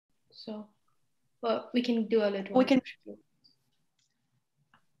So, but we can do a little. We can.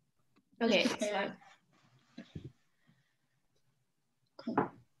 Okay. Fine. Cool.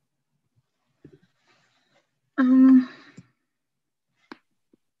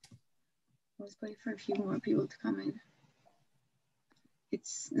 Let's wait for a few more people to come in.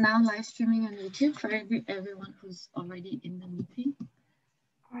 It's now live streaming on YouTube for everyone who's already in the meeting. All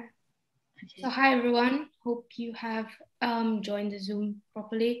right. Okay. So hi everyone, hope you have joined the Zoom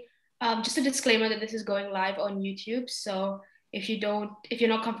properly. Just a disclaimer that this is going live on YouTube. So if you're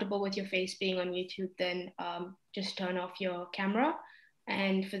not comfortable with your face being on YouTube, then just turn off your camera.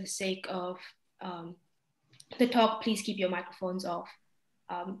 And for the sake of the talk, please keep your microphones off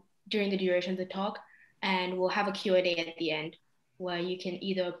during the duration of the talk. And we'll have a Q&A at the end, where you can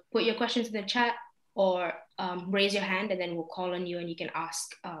either put your questions in the chat or raise your hand, and then we'll call on you and you can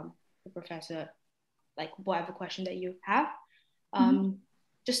ask the professor like whatever question that you have.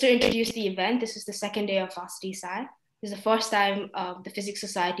 Just to introduce the event, this is the second day of Varsity Sci. This is the first time the physics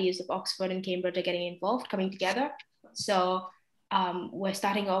societies of Oxford and Cambridge are getting involved, coming together. So we're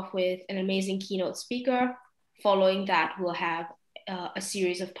starting off with an amazing keynote speaker. Following that, we'll have a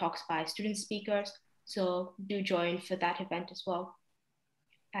series of talks by student speakers. So do join for that event as well.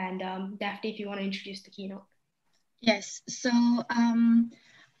 And Daphne, if you want to introduce the keynote. Yes, so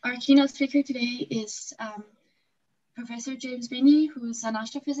our keynote speaker today is Professor James Binney, who's an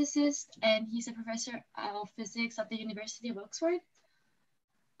astrophysicist, and he's a professor of physics at the University of Oxford.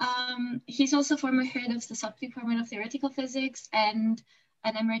 He's also former head of the sub-department of theoretical physics and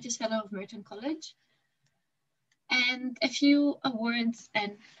an emeritus fellow of Merton College. And a few awards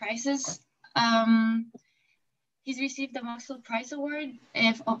and prizes. He's received the Maxwell Prize Award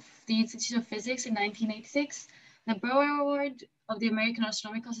of the Institute of Physics in 1986, the Brower Award of the American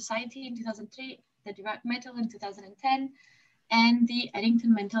Astronomical Society in 2003, the Dirac Medal in 2010, and the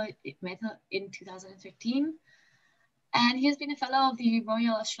Eddington Medal in 2013. And he has been a fellow of the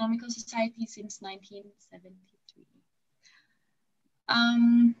Royal Astronomical Society since 1973.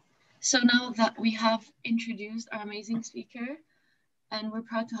 So now that we have introduced our amazing speaker, and we're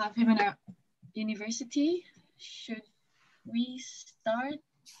proud to have him in our university, should we start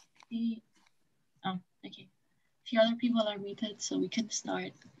the, oh, okay. A few other people are muted, so we can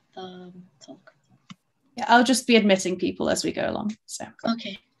start the talk. Yeah, I'll just be admitting people as we go along, so.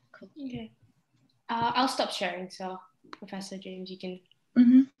 Okay, cool. Okay. I'll stop sharing, so Professor James, you can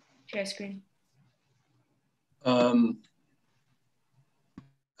share screen.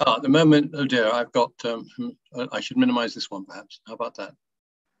 At the moment, oh dear, I've got, I should minimize this one perhaps. How about that?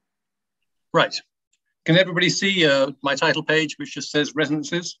 Right. Can everybody see my title page, which just says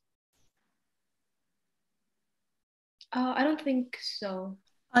resonances? I don't think so.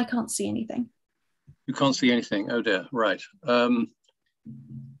 I can't see anything. You can't see anything. Oh dear. Right.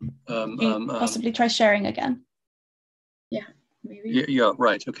 Possibly try sharing again. Yeah, maybe. Yeah.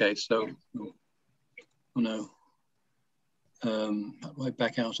 Right. Okay. So, oh no. How do I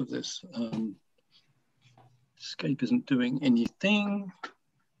back out of this? Escape isn't doing anything.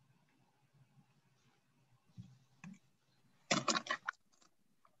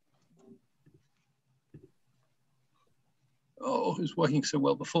 Oh, it was working so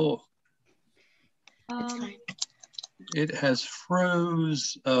well before. It has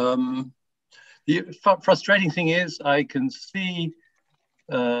froze. The frustrating thing is I can see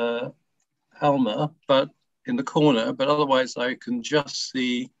Alma, but in the corner, but otherwise I can just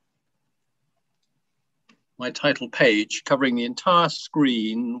see my title page covering the entire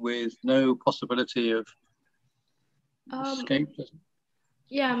screen with no possibility of escape.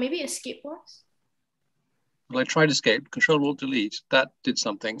 Yeah, maybe escape works. Well, I tried escape, Control-Alt-Delete, that did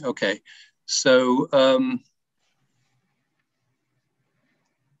something. Okay, so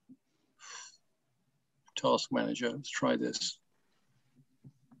task manager, let's try this.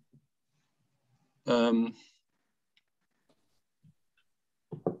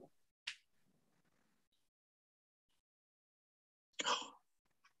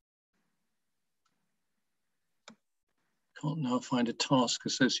 Can't now find a task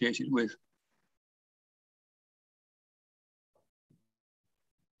associated with.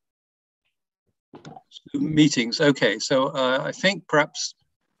 Meetings. Okay, so I think perhaps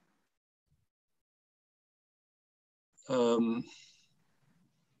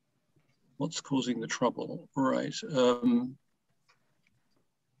what's causing the trouble? Right.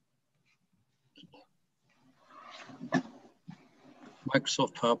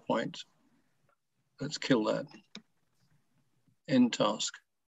 Microsoft PowerPoint. Let's kill that. End task.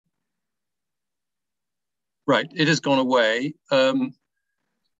 Right, it has gone away.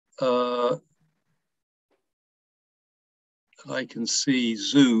 I can see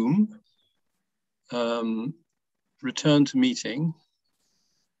Zoom. Return to meeting.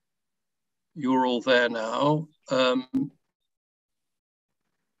 You're all there now.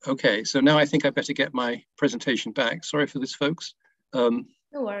 Okay, so now I think I better get my presentation back. Sorry for this, folks. No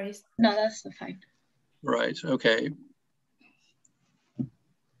worries. No, that's fine. Right, okay.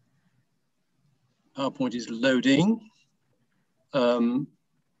 PowerPoint is loading.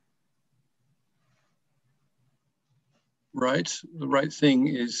 Right, the right thing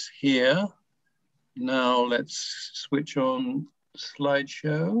is here. Now let's switch on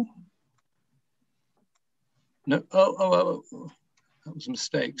slideshow. No, oh, that was a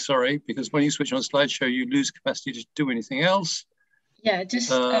mistake, sorry, because when you switch on slideshow, you lose capacity to do anything else. Yeah, just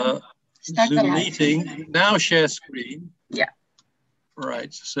start Zoom meeting, now share screen. Yeah.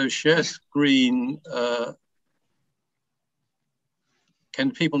 Right, so share screen.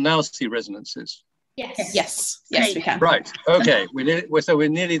 Can people now see resonances? Yes. Yes, Great. we can. Right, okay, so we're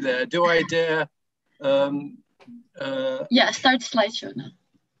nearly there. Do I dare? Yeah, start slideshow now.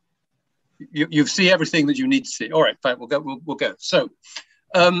 You see everything that you need to see. All right, fine, we'll go. So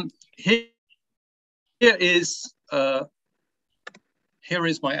here is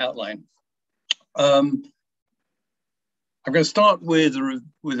my outline. I'm going to start with a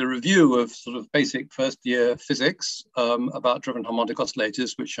review of sort of basic first year physics about driven harmonic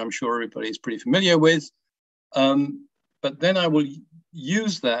oscillators, which I'm sure everybody is pretty familiar with. But then I will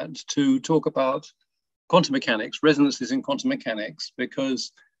use that to talk about quantum mechanics, resonances in quantum mechanics,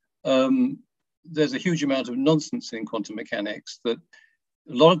 because there's a huge amount of nonsense in quantum mechanics. That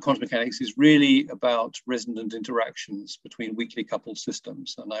a lot of quantum mechanics is really about resonant interactions between weakly coupled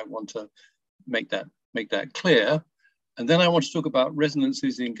systems, and I want to make that clear. And then I want to talk about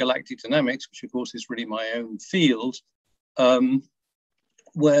resonances in galactic dynamics, which of course is really my own field,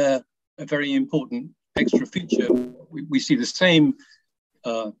 where a very important extra feature, we see the same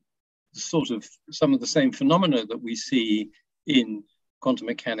some of the same phenomena that we see in quantum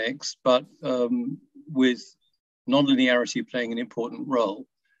mechanics, but with nonlinearity playing an important role.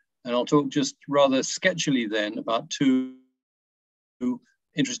 And I'll talk just rather sketchily then about two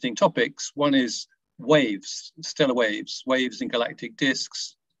interesting topics. One is waves, stellar waves, waves in galactic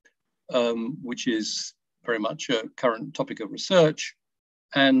disks, which is very much a current topic of research,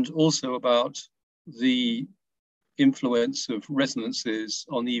 and also about the influence of resonances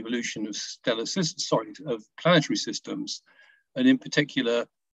on the evolution of of planetary systems, and in particular,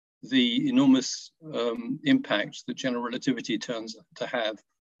 the enormous impact that general relativity turns to have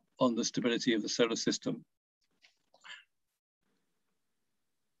on the stability of the solar system.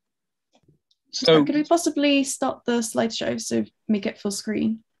 So could we possibly stop the slideshow so make it full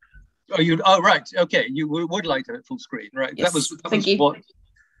screen? Oh, right. Okay, you would like to have full screen, right? Yes.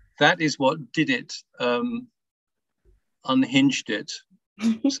 That is what did it, unhinged it.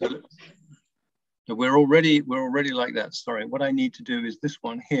 So we're already like that. Sorry, what I need to do is this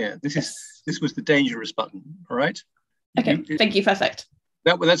one here. This was the dangerous button. All right. Okay. Thank you. Perfect.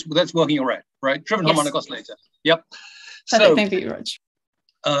 That's working all right. Right. Driven harmonic oscillator. Yep. Perfect. So, thank you, Raj.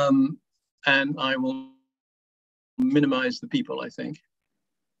 And I will minimize the people, I think.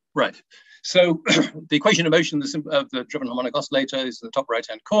 Right. So the equation of motion of the driven harmonic oscillator is in the top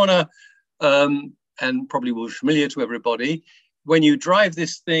right-hand corner, and probably will be familiar to everybody. When you drive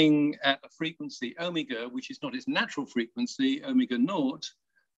this thing at a frequency omega, which is not its natural frequency, omega naught,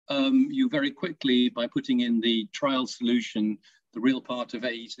 you very quickly, by putting in the trial solution, the real part of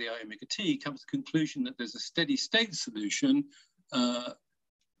A to the I omega t, come to the conclusion that there's a steady state solution,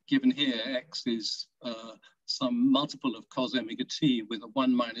 given here, x is some multiple of cos omega t with a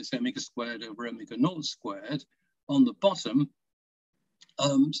 1 minus omega squared over omega naught squared on the bottom.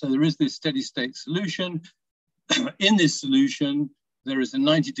 So there is this steady state solution. In this solution, there is a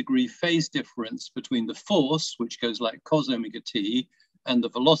 90-degree phase difference between the force, which goes like cos omega t, and the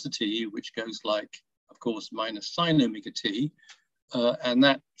velocity, which goes like, of course, minus sine omega t. And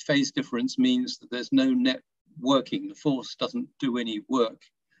that phase difference means that there's no net working. The force doesn't do any work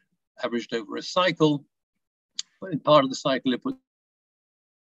averaged over a cycle. But in part of the cycle, it puts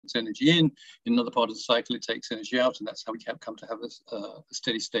energy in another part of the cycle, it takes energy out, and that's how we come to have a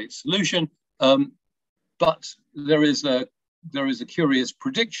steady state solution. But there is a curious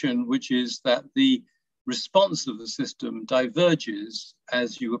prediction, which is that the response of the system diverges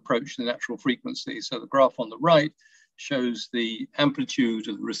as you approach the natural frequency. So the graph on the right shows the amplitude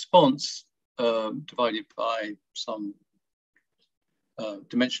of the response divided by some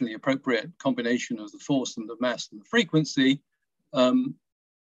dimensionally appropriate combination of the force and the mass and the frequency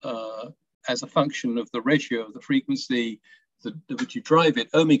as a function of the ratio of the frequency which you drive it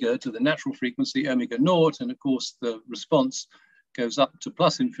omega to the natural frequency omega naught, and of course the response goes up to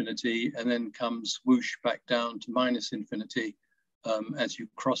plus infinity and then comes whoosh back down to minus infinity as you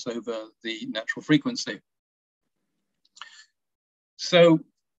cross over the natural frequency. So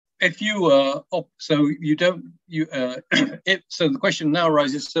if you so the question now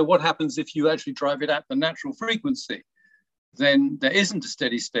arises, so what happens if you actually drive it at the natural frequency? Then there isn't a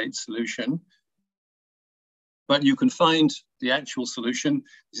steady state solution, but you can find the actual solution.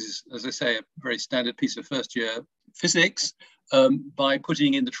 This is, as I say, a very standard piece of first year physics, by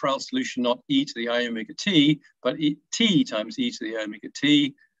putting in the trial solution not e to the I omega t, but t times e to the omega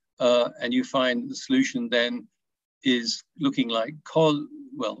t, and you find the solution then is looking like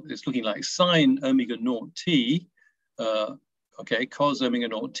it's looking like sine omega naught t, okay, cos omega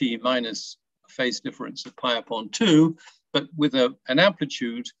naught t minus a phase difference of pi upon 2, but with an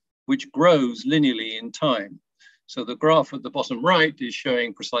amplitude which grows linearly in time. So the graph at the bottom right is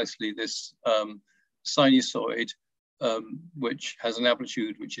showing precisely this sinusoid, which has an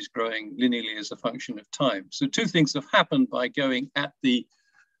amplitude which is growing linearly as a function of time. So two things have happened by going at the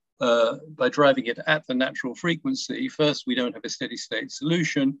by driving it at the natural frequency. First, we don't have a steady state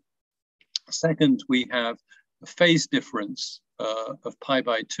solution. Second, we have a phase difference of pi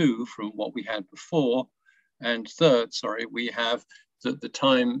by 2 from what we had before. And third, sorry, we have that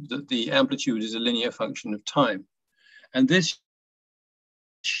the amplitude is a linear function of time. And this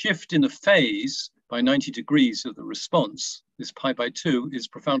shift in the phase by 90 degrees of the response, this pi by 2, is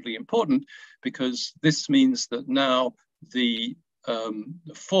profoundly important because this means that now the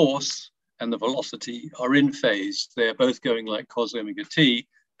force and the velocity are in phase. They're both going like cos omega t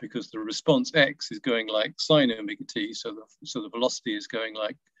because the response x is going like sine omega t. So the velocity is going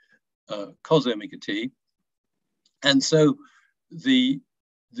like cos omega t. And so the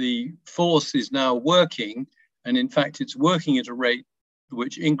force is now working, and in fact, it's working at a rate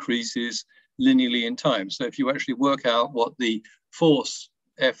which increases linearly in time. So if you actually work out what the force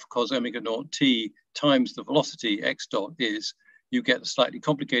F cos omega naught t times the velocity x dot is, you get a slightly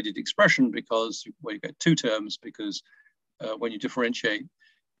complicated expression because, well, you get two terms because when you differentiate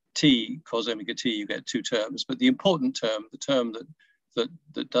t cos omega t, you get two terms. But the important term, the term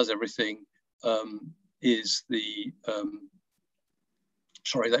that does everything, is the,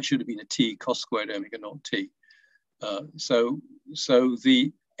 sorry, that should have been a t cos squared omega naught t. So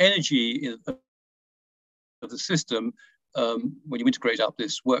the energy of the system, when you integrate up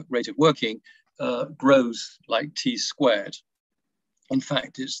this rate of working, grows like t squared. In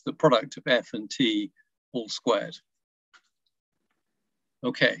fact, it's the product of F and T all squared.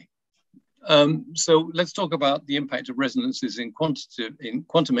 Okay, so let's talk about the impact of resonances in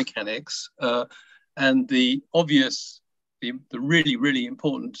quantum mechanics. And the obvious, the really, really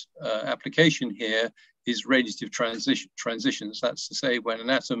important application here is radiative transitions. That's to say, when an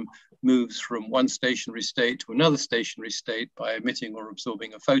atom moves from one stationary state to another stationary state by emitting or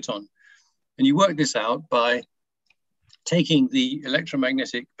absorbing a photon. And you work this out by taking the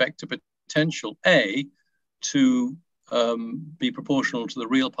electromagnetic vector potential A to be proportional to the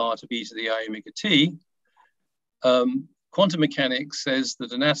real part of e to the I omega t. Quantum mechanics says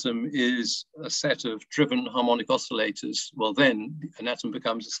that an atom is a set of driven harmonic oscillators. Well, then an atom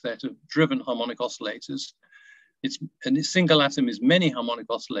becomes a set of driven harmonic oscillators. And a single atom is many harmonic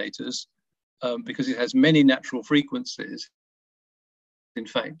oscillators because it has many natural frequencies. In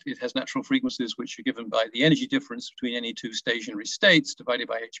fact, it has natural frequencies which are given by the energy difference between any two stationary states divided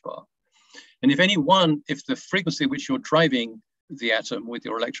by h bar. And if the frequency which you're driving the atom with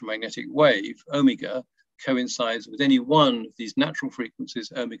your electromagnetic wave, omega, coincides with any one of these natural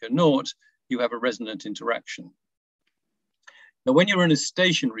frequencies, omega naught, you have a resonant interaction. Now, when you're in a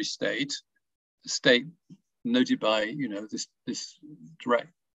stationary state, a state noted by, this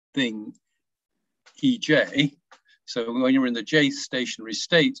direct thing, EJ, so when you're in the J stationary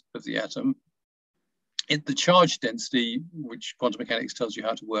state of the atom, the charge density, which quantum mechanics tells you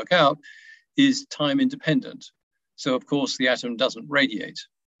how to work out, is time independent. So of course the atom doesn't radiate.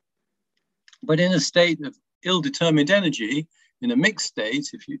 But in a state of ill-determined energy, in a mixed state,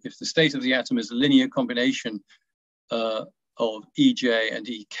 if the state of the atom is a linear combination of EJ and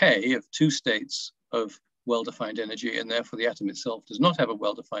EK, of two states of well-defined energy, and therefore the atom itself does not have a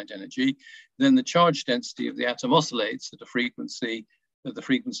well-defined energy, then the charge density of the atom oscillates at the frequency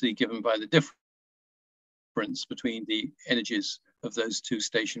given by the difference between the energies of those two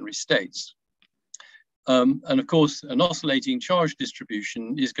stationary states. And of course, an oscillating charge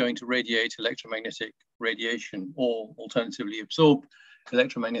distribution is going to radiate electromagnetic radiation, or alternatively absorb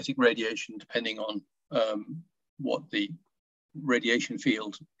electromagnetic radiation, depending on what the radiation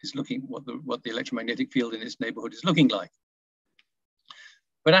field is what the electromagnetic field in its neighborhood is looking like.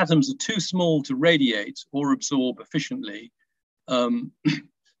 but atoms are too small to radiate or absorb efficiently.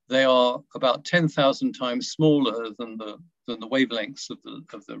 They are about 10,000 times smaller than the wavelengths of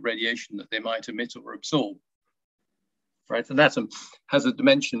the radiation that they might emit or absorb. Right, an atom has a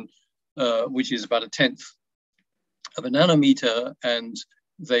dimension which is about 1/10 of a nanometer, and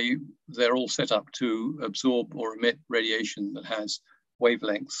they're all set up to absorb or emit radiation that has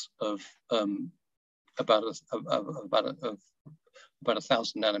wavelengths of about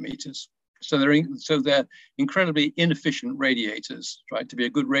 1,000 nanometers. So they're incredibly inefficient radiators, right? To be a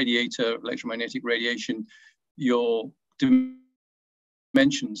good radiator of electromagnetic radiation, your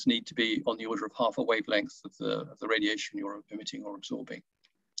dimensions need to be on the order of half a wavelength of the radiation you're emitting or absorbing.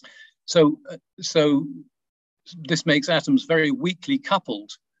 So this makes atoms very weakly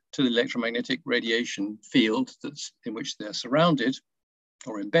coupled to the electromagnetic radiation field in which they're surrounded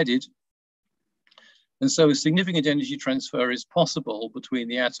or embedded. And so a significant energy transfer is possible between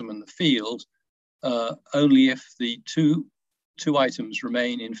the atom and the field only if the two items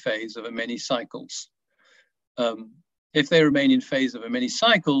remain in phase over many cycles. If they remain in phase over many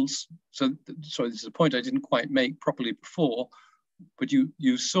cycles, sorry, this is a point I didn't quite make properly before, but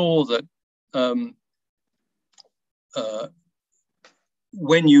you saw that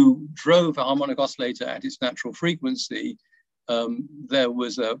when you drove a harmonic oscillator at its natural frequency, there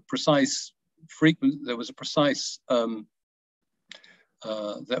was a precise there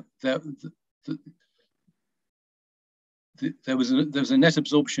was a net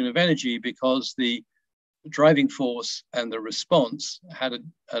absorption of energy because the driving force and the response had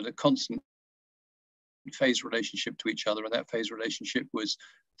a constant phase relationship to each other, and that phase relationship was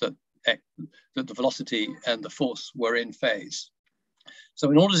that the velocity and the force were in phase. So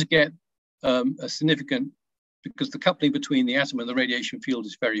in order to get a significant, because the coupling between the atom and the radiation field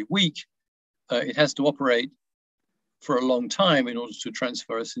is very weak, it has to operate for a long time in order to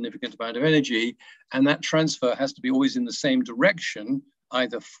transfer a significant amount of energy, and that transfer has to be always in the same direction,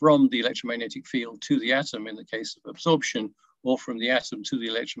 either from the electromagnetic field to the atom in the case of absorption, or from the atom to the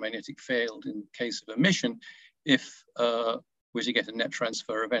electromagnetic field in the case of emission, if we're to get a net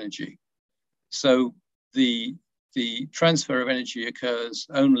transfer of energy. So the transfer of energy occurs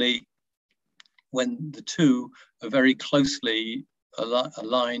only when the two are very closely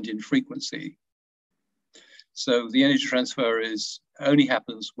aligned in frequency. So the energy transfer only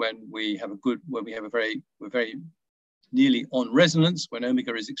happens when we're very nearly on resonance, when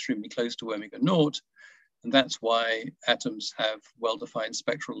omega is extremely close to omega naught. And that's why atoms have well-defined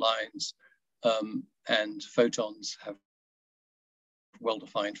spectral lines and photons have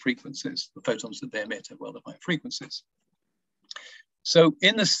well-defined frequencies. The photons that they emit have well-defined frequencies. So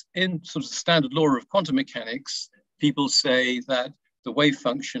in sort of standard law of quantum mechanics, people say that the wave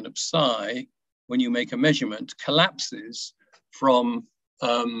function of psi, when you make a measurement, collapses from,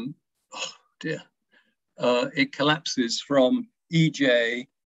 it collapses from EJ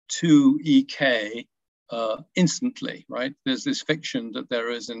to EK instantly, right? There's this fiction that there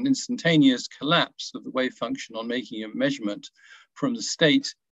is an instantaneous collapse of the wave function on making a measurement from the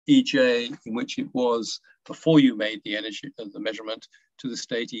state EJ in which it was before you made the measurement to the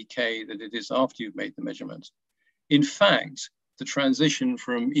state EK that it is after you've made the measurement. In fact, the transition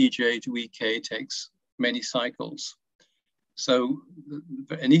from EJ to EK takes many cycles. So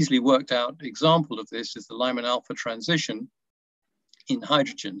an easily worked out example of this is the Lyman alpha transition in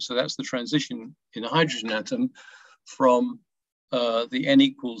hydrogen. So that's the transition in a hydrogen atom from the n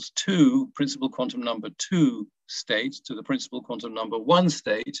equals 2 principal quantum number 2 state to the principal quantum number 1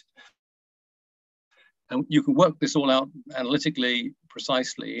 state. And you can work this all out analytically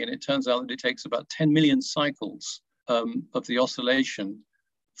precisely, and it turns out that it takes about 10 million cycles of the oscillation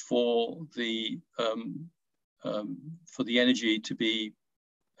for the energy to be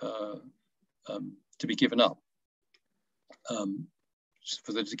given up,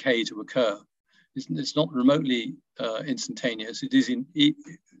 for the decay to occur. It's not remotely instantaneous. It is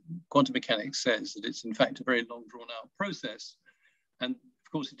quantum mechanics says that it's in fact a very long drawn out process. And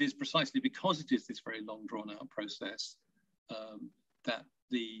of course it is precisely because it is this very long drawn out process that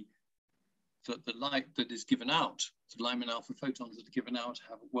the light that is given out, the Lyman alpha photons that are given out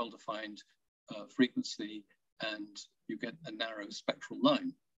have a well-defined frequency, and you get a narrow spectral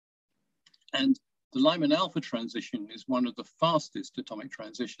line. And the Lyman alpha transition is one of the fastest atomic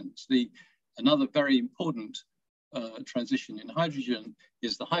transitions. Another very important transition in hydrogen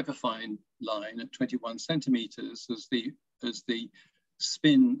is the hyperfine line at 21 centimeters as the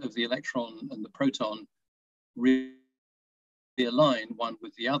spin of the electron and the proton realign one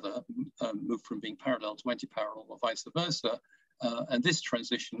with the other, move from being parallel to anti-parallel or vice versa. And this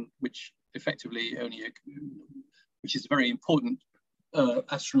transition, which effectively which is very important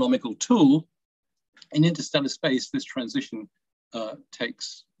astronomical tool, in interstellar space, this transition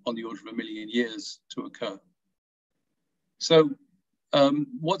takes on the order of 1 million years to occur. So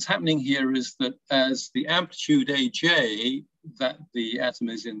what's happening here is that as the amplitude AJ, that the atom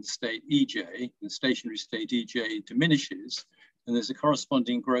is in the state EJ, the stationary state EJ diminishes, and there's a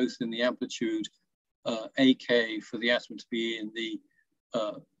corresponding growth in the amplitude AK for the atom to be in the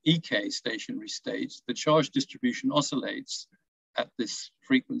EK stationary state, the charge distribution oscillates at this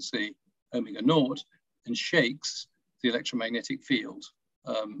frequency omega naught and shakes the electromagnetic field,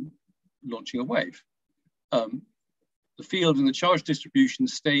 launching a wave. The field and the charge distribution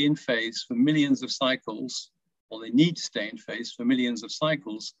stay in phase for millions of cycles, or they need to stay in phase for millions of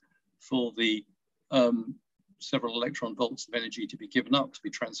cycles for the several electron volts of energy to be given up, to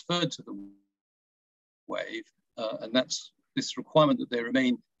be transferred to the wave. And that's this requirement that they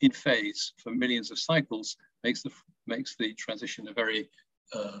remain in phase for millions of cycles makes the transition a very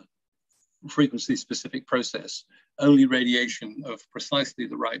frequency-specific process. Only radiation of precisely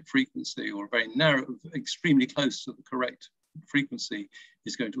the right frequency, or very narrow, extremely close to the correct frequency,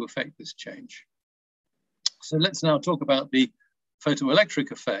 is going to affect this change. So let's now talk about the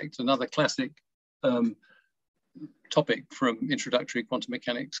photoelectric effect, another classic topic from introductory quantum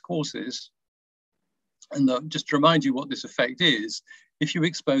mechanics courses. And just to remind you what this effect is, if you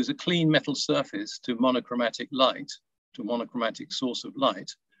expose a clean metal surface to monochromatic light, to a monochromatic source of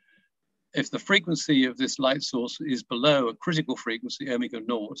light, if the frequency of this light source is below a critical frequency, omega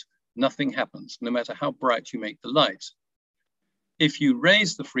naught, nothing happens, no matter how bright you make the light. If you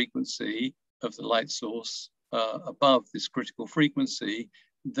raise the frequency of the light source above this critical frequency,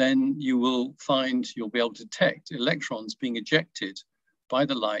 then you will find you'll be able to detect electrons being ejected by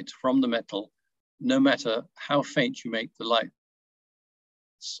the light from the metal, no matter how faint you make the light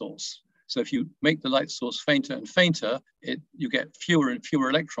source. So if you make the light source fainter and fainter, you get fewer and fewer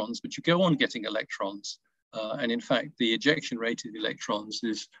electrons, but you go on getting electrons. And in fact, the ejection rate of the electrons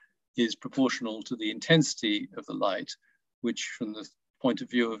is proportional to the intensity of the light, which from the point of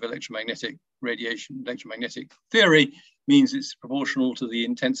view of electromagnetic radiation, electromagnetic theory, means it's proportional to the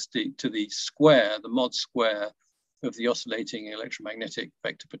intensity, to the square, the mod square of the oscillating electromagnetic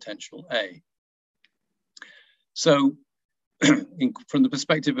vector potential A. So from the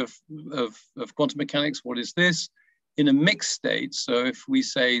perspective of quantum mechanics, what is this? In a mixed state, so if we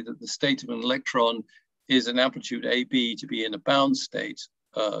say that the state of an electron is an amplitude AB to be in a bound state,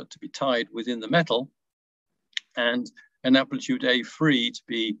 to be tied within the metal, and an amplitude A free to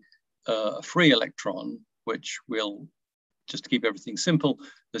be a free electron, which will, just to keep everything simple,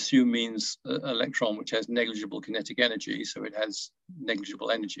 assume means an electron which has negligible kinetic energy, so it has negligible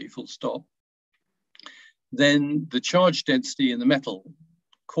energy, full stop. Then the charge density in the metal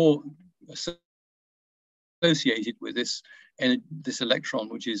associated with this electron,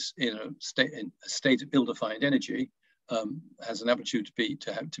 which is in a state of ill-defined energy, has an amplitude to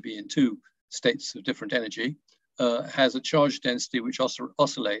be in two states of different energy, has a charge density which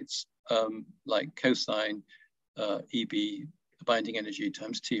oscillates like cosine EB, the binding energy,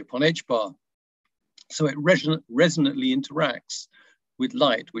 times T upon H bar. So it resonantly interacts with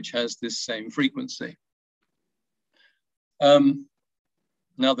light, which has this same frequency.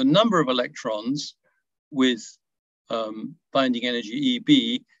 Now, the number of electrons with binding energy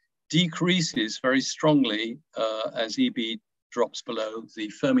EB decreases very strongly as EB drops below the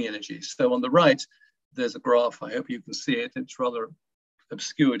Fermi energy. So on the right, there's a graph. I hope you can see it. It's rather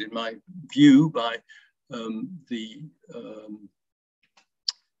obscured in my view by the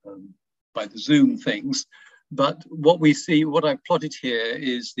Zoom things. But what we see, what I've plotted here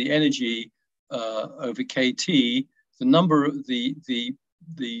is the energy over KT, the number of the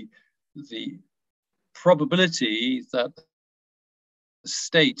probability that the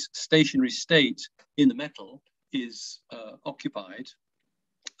stationary state in the metal is occupied.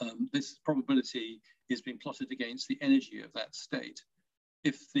 This probability is being plotted against the energy of that state.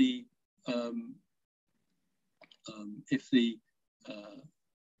 If the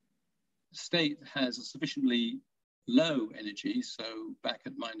state has a sufficiently low energy, so back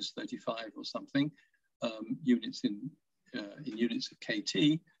at minus 35 or something, units in units of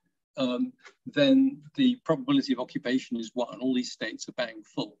KT, then the probability of occupation is 1. All these states are bang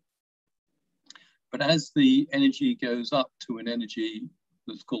full. But as the energy goes up to an energy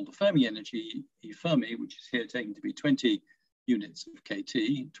that's called the Fermi energy, E Fermi, which is here taken to be 20 units of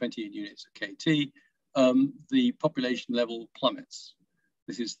KT, 20 units of KT, the population level plummets.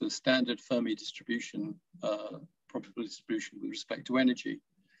 This is the standard Fermi distribution, probability distribution with respect to energy.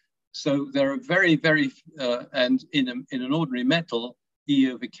 So there are very, and in an ordinary metal,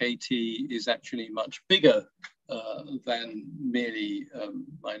 E over KT is actually much bigger than merely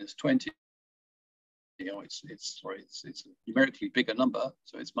minus 20. You know, it's a numerically bigger number,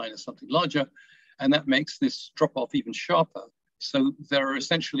 so it's minus something larger, and that makes this drop off even sharper. So there are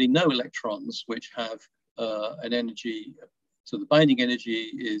essentially no electrons which have an energy. So the binding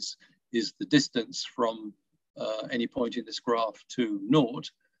energy is the distance from any point in this graph to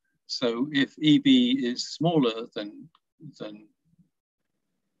naught. So if EB is smaller than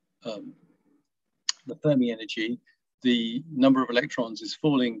the Fermi energy, the number of electrons is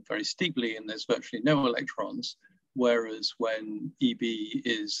falling very steeply and there's virtually no electrons. Whereas when EB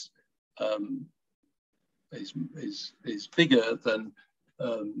is bigger than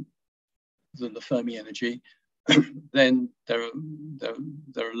the Fermi energy, then there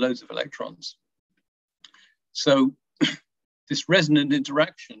are loads of electrons. So this resonant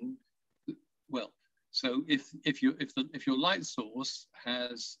interaction, well, so if your light source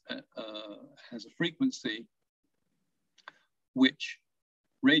has a frequency which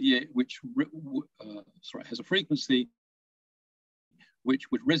has a frequency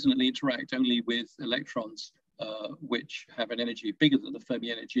which would resonantly interact only with electrons which have an energy bigger than the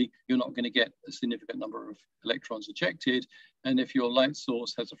Fermi energy, you're not going to get a significant number of electrons ejected. And if your light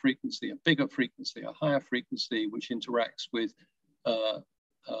source has a frequency, a bigger frequency, a higher frequency, which interacts with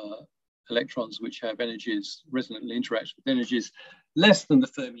electrons which have energies, resonantly interact with energies less than the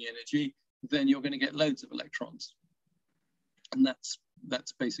Fermi energy, then you're going to get loads of electrons. And that's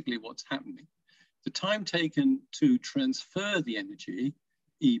basically what's happening. The time taken to transfer the energy,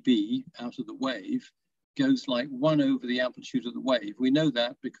 EB, out of the wave goes like 1 over the amplitude of the wave. We know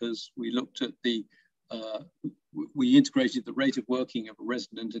that because we looked at we integrated the rate of working of a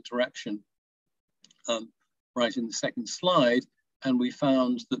resonant interaction right in the second slide, and we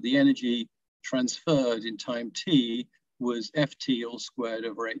found that the energy transferred in time t was ft all squared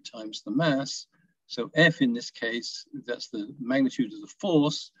over 8 times the mass. So F in this case, that's the magnitude of the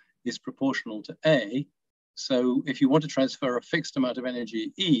force, is proportional to A. So if you want to transfer a fixed amount of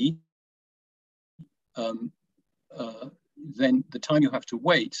energy E, then the time you have to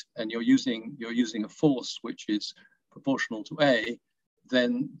wait, and you're using a force which is proportional to A,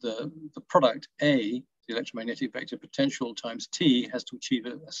 then the product A, the electromagnetic vector potential times T, has to achieve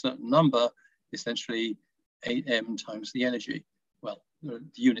a certain number, essentially 8m times the energy. Well, the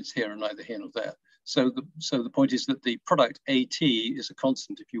units here are neither here nor there. So the point is that the product AT is a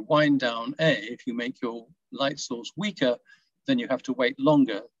constant. If you wind down A, if you make your light source weaker, then you have to wait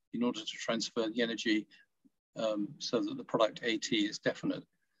longer in order to transfer the energy so that the product AT is definite.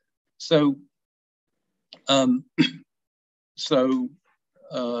 So,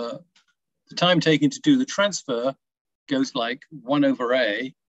 the time taken to do the transfer goes like 1 over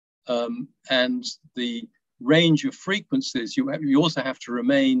A, and the range of frequencies, you also have to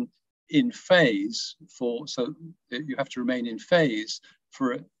remain in phase for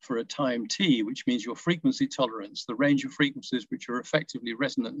a time t, which means your frequency tolerance, the range of frequencies which are effectively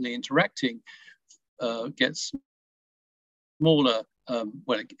resonantly interacting, gets smaller.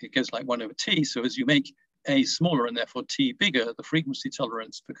 Well, it goes like 1 over t. So as you make A smaller and therefore t bigger, the frequency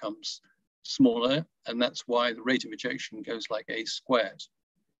tolerance becomes smaller, and that's why the rate of ejection goes like A squared.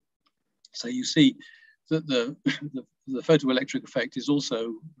 So you see that the photoelectric effect is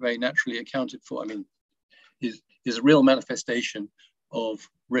also very naturally accounted for. I mean, is a real manifestation of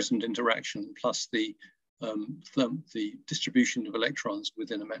resonant interaction plus the distribution of electrons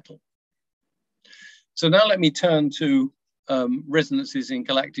within a metal. So now let me turn to resonances in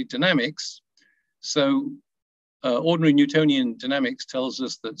galactic dynamics. So ordinary Newtonian dynamics tells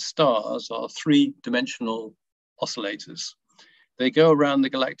us that stars are 3-dimensional oscillators. They go around the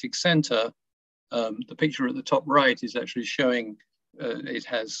galactic center. The picture at the top right is actually showing it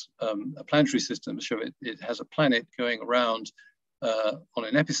has a planetary system. So it has a planet going around on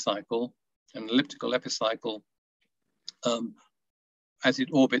an epicycle, an elliptical epicycle, as it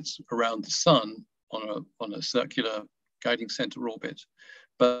orbits around the sun on a circular guiding center orbit.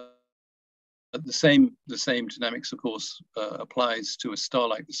 But the same dynamics, of course, applies to a star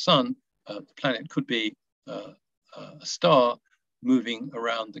like the sun. The planet could be a star moving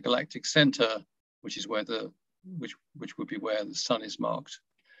around the galactic center, which is where which would be where the sun is marked.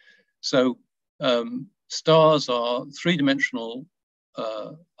 So stars are 3-dimensional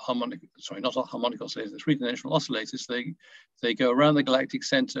not harmonic oscillators, they're 3-dimensional oscillators. They go around the galactic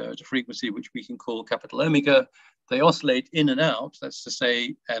center at a frequency which we can call capital omega. They oscillate in and out, that's to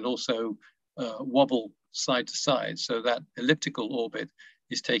say, and also wobble side to side. So that elliptical orbit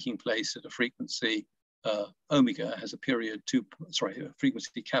is taking place at a frequency omega has a period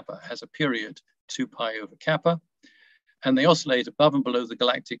frequency kappa has a period 2 pi over kappa, and they oscillate above and below the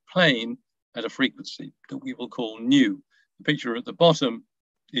galactic plane at a frequency that we will call nu. The picture at the bottom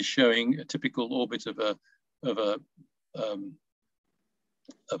is showing a typical orbit of a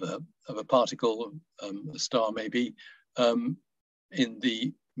particle, a star maybe, in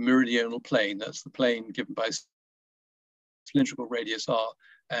the meridional plane. That's the plane given by cylindrical radius r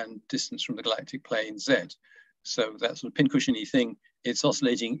and distance from the galactic plane z. So that sort of pincushiony thing, it's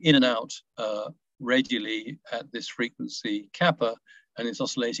oscillating in and out radially at this frequency kappa, and it's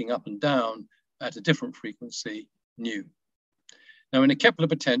oscillating up and down at a different frequency nu. Now in a Kepler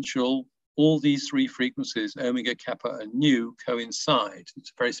potential, all these three frequencies, omega, kappa, and nu, coincide. It's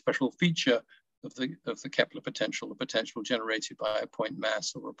a very special feature of the Kepler potential, the potential generated by a point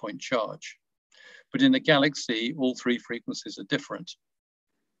mass or a point charge. But in a galaxy, all three frequencies are different.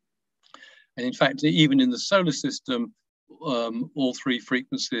 And in fact, even in the solar system, all three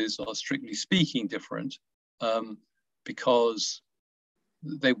frequencies are strictly speaking different, because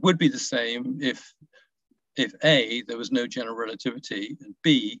they would be the same if A, there was no general relativity, and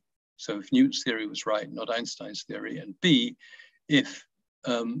B, so if Newton's theory was right, not Einstein's theory, and B, if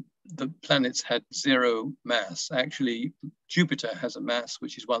the planets had zero mass. Actually, Jupiter has a mass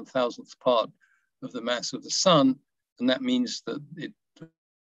which is 1,000th part of the mass of the sun, and that means that the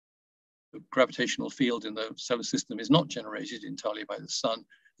gravitational field in the solar system is not generated entirely by the sun,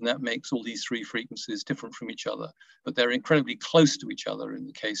 and that makes all these three frequencies different from each other, but they're incredibly close to each other in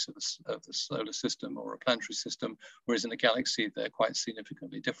the case of the solar system or a planetary system, whereas in a galaxy, they're quite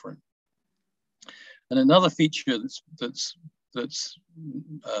significantly different. And another feature that's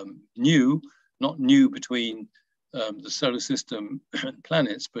new, not new between the solar system and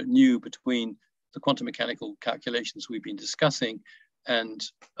planets, but new between the quantum mechanical calculations we've been discussing and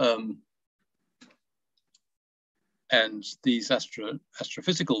these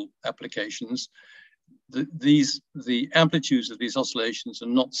astrophysical applications, the amplitudes of these oscillations are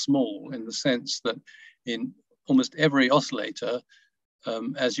not small, in the sense that in almost every oscillator,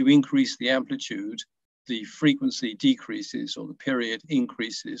 as you increase the amplitude, the frequency decreases or the period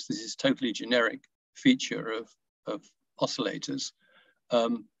increases. This is totally generic feature of oscillators.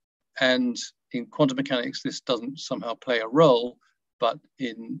 And in quantum mechanics, this doesn't somehow play a role, but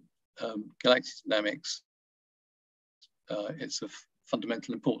in galactic dynamics, it's of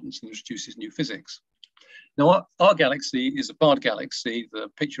fundamental importance and introduces new physics. Now, our galaxy is a barred galaxy. The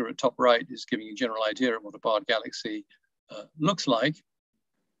picture at top right is giving you a general idea of what a barred galaxy looks like.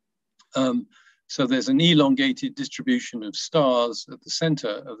 So there's an elongated distribution of stars at the center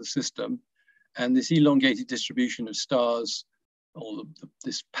of the system, and this elongated distribution of stars, or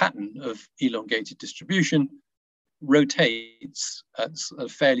this pattern of elongated distribution, rotates at a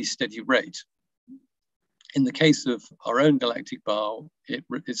fairly steady rate. In the case of our own galactic bar,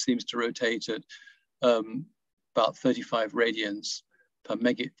 it seems to rotate at about 35 radians per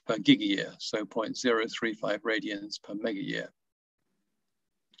gigayear, so 0.035 radians per megayear.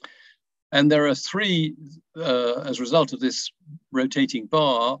 And there are three, as a result of this rotating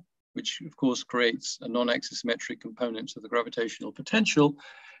bar, which of course creates a non-axisymmetric component to the gravitational potential,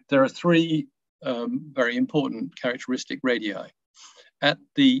 there are three very important characteristic radii. At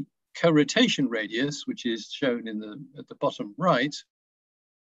the co-rotation radius, which is shown at the bottom right,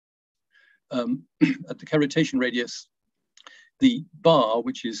 at the co-rotation radius, the bar,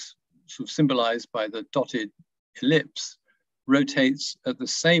 which is sort of symbolized by the dotted ellipse, rotates at the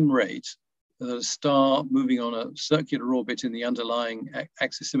same rate that a star moving on a circular orbit in the underlying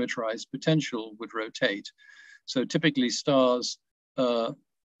axisymmetrized potential would rotate. So typically stars on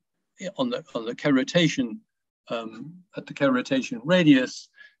the co-rotation, at the co-rotation radius,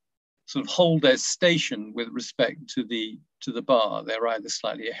 sort of hold their station with respect to the bar. They're either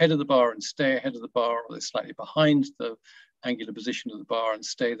slightly ahead of the bar and stay ahead of the bar, or they're slightly behind the angular position of the bar and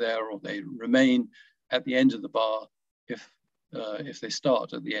stay there, or they remain at the end of the bar if they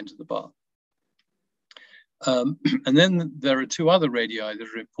start at the end of the bar. And then there are two other radii that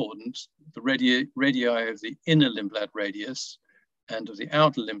are important, the radii of the inner Lindblad radius and of the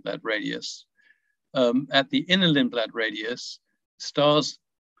outer Lindblad radius. At the inner Lindblad radius, stars,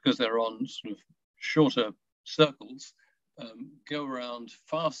 because they're on sort of shorter circles, go around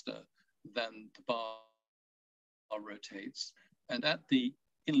faster than the bar rotates. And at the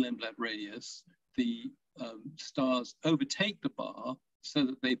inner Lindblad radius, the stars overtake the bar so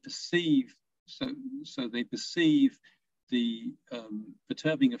that they perceive the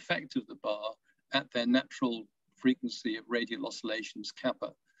perturbing effect of the bar at their natural frequency of radial oscillations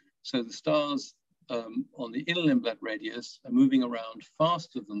kappa. So the stars on the inner Lindblad radius are moving around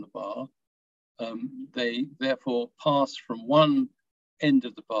faster than the bar. They therefore pass from one end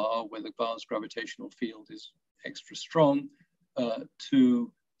of the bar, where the bar's gravitational field is extra strong,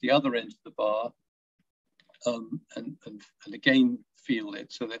 to the other end of the bar and again feel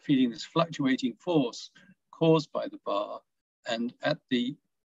it. So they're feeling this fluctuating force caused by the bar, and at the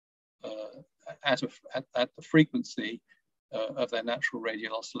frequency of their natural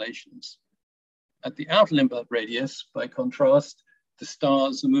radial oscillations. At the outer limb radius, by contrast, the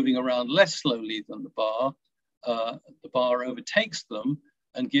stars are moving around less slowly than the bar. The bar overtakes them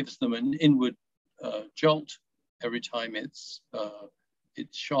and gives them an inward jolt every time its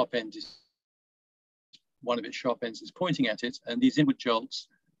sharp end is, one of its sharp ends is pointing at it, and these inward jolts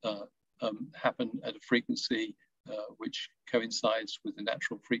happen at a frequency which coincides with the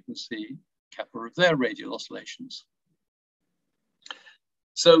natural frequency kappa of their radial oscillations.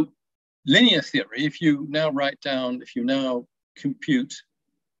 So linear theory, if you now write down, if you now compute,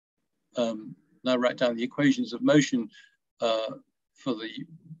 now write down the equations of motion for the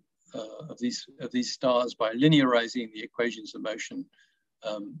of these stars by linearizing the equations of motion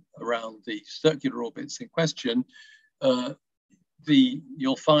around the circular orbits in question,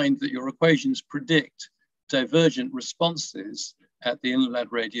 you'll find that your equations predict divergent responses at the inner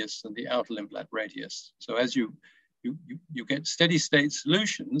radius and the outer limb radius. So as you get steady state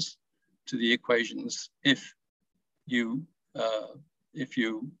solutions to the equations if you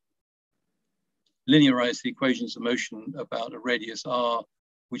linearize the equations of motion about a radius r,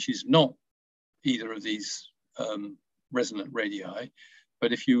 which is not either of these resonant radii.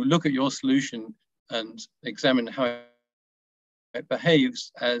 But if you look at your solution and examine how it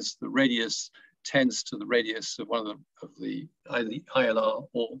behaves as the radius tends to the radius of one of the either the ILR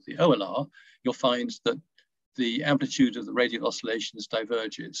or the OLR, you'll find that the amplitude of the radial oscillations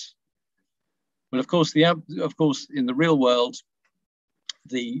diverges. But of course, in the real world,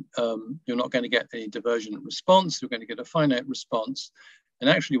 you're not going to get any divergent response. You're going to get a finite response. And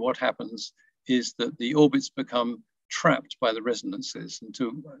actually what happens is that the orbits become trapped by the resonances. And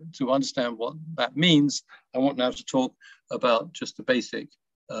to understand what that means, I want now to talk about just the basic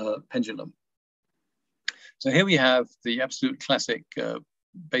pendulum. So here we have the absolute classic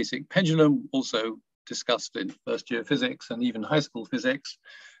basic pendulum, also discussed in first year physics and even high school physics.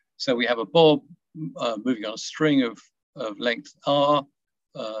 So we have a bob moving on a string of length r,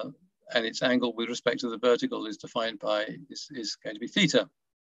 and its angle with respect to the vertical is defined by, is going to be theta.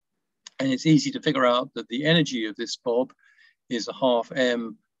 And it's easy to figure out that the energy of this bob is a half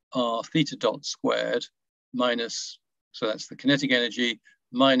m r theta dot squared minus, so that's the kinetic energy,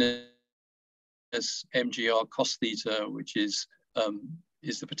 minus mgr cos theta, which is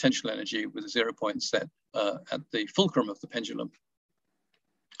the potential energy with a 0 point set at the fulcrum of the pendulum.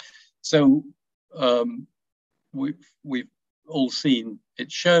 So we've all seen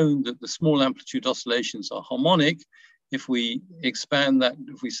it shown that the small amplitude oscillations are harmonic. If we expand that,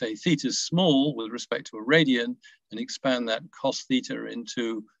 if we say theta is small with respect to a radian and expand that cos theta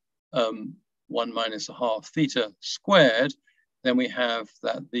into 1 minus a half theta squared, then we have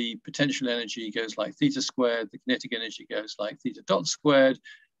that the potential energy goes like theta squared, the kinetic energy goes like theta dot squared,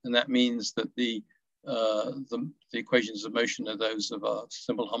 and that means that the equations of motion are those of a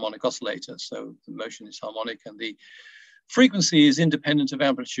simple harmonic oscillator. So the motion is harmonic and the frequency is independent of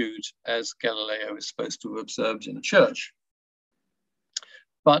amplitude, as Galileo is supposed to have observed in a church.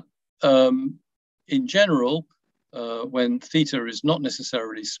 But in general, when theta is not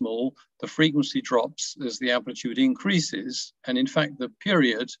necessarily small, the frequency drops as the amplitude increases. And in fact, the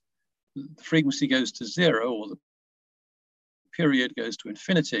frequency goes to 0, or the period goes to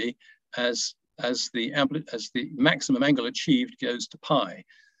infinity as the maximum angle achieved goes to pi.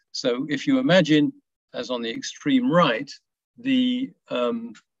 So if you imagine, as on the extreme right, the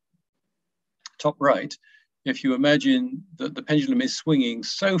top right, if you imagine that the pendulum is swinging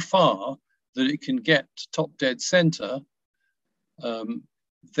so far that it can get to top dead center,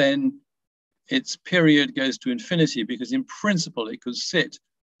 then its period goes to infinity, because in principle it could sit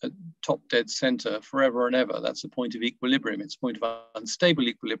at top dead center forever and ever. That's a point of equilibrium. It's a point of unstable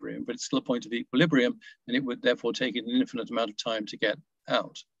equilibrium, but it's still a point of equilibrium, and it would therefore take an infinite amount of time to get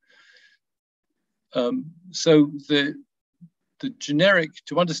out. So the generic,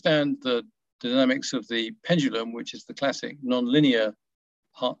 to understand the dynamics of the pendulum, which is the classic nonlinear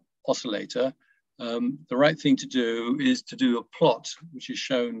oscillator, the right thing to do is to do a plot, which is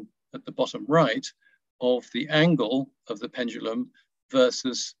shown at the bottom right, of the angle of the pendulum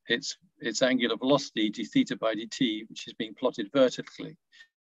versus its angular velocity d theta by dt, which is being plotted vertically.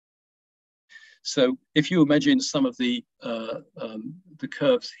 So if you imagine some of the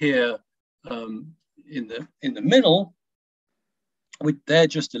curves here in the middle, they're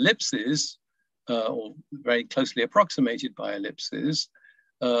just ellipses, or very closely approximated by ellipses.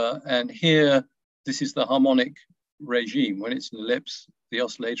 And here, this is the harmonic regime. When it's an ellipse, the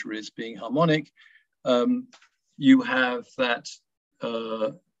oscillator is being harmonic. You have that,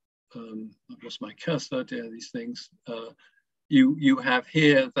 I've lost my cursor, dear, these things. You have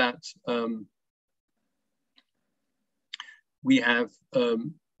here that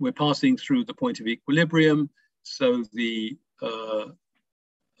we're passing through the point of equilibrium. So the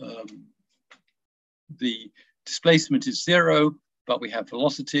displacement is 0, but we have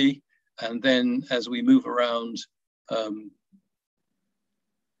velocity. And then as we move around to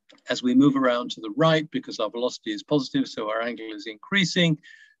the right, because our velocity is positive, so our angle is increasing,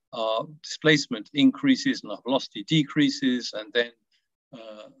 our displacement increases and our velocity decreases, and then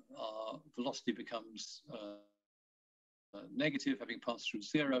our velocity becomes negative, having passed through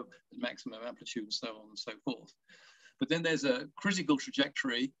 0, at maximum amplitude, and so on and so forth. But then there's a critical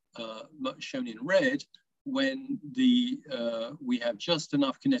trajectory shown in red when we have just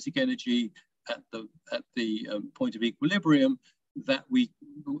enough kinetic energy at the point of equilibrium that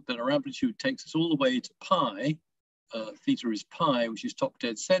our amplitude takes us all the way to pi. Theta is pi, which is top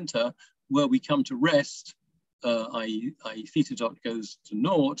dead center, where we come to rest, i.e. theta dot goes to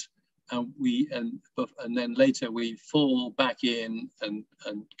 0, and then later we fall back in and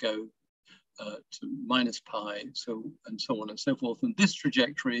go to minus pi, and so on and so forth. And this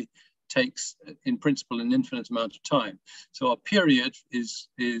trajectory takes, in principle, an infinite amount of time. So our period is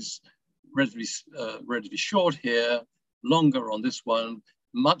relatively short here, longer on this one,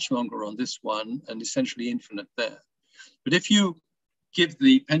 much longer on this one, and essentially infinite there. But if you give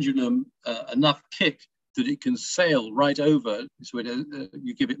the pendulum enough kick that it can sail right over, so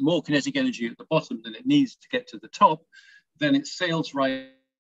you give it more kinetic energy at the bottom than it needs to get to the top, then it sails right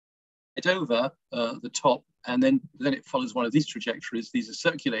over the top, and then it follows one of these trajectories. These are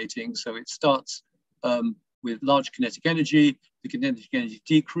circulating, so it starts with large kinetic energy. The kinetic energy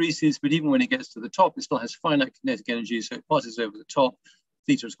decreases, but even when it gets to the top, it still has finite kinetic energy, so it passes over the top.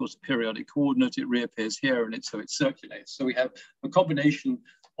 Theta is, of course, a periodic coordinate. It reappears here, and so it circulates. So we have a combination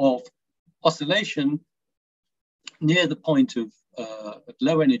of oscillation near the point of, at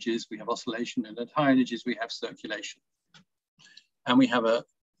low energies, we have oscillation, and at high energies, we have circulation. And we have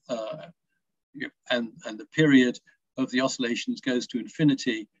and the period of the oscillations goes to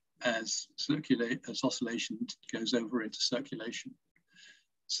infinity as oscillation goes over into circulation.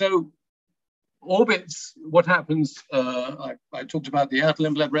 So orbits, what happens, I talked about the outer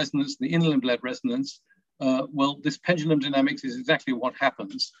limb-led resonance and the inner limb-led resonance. Well, this pendulum dynamics is exactly what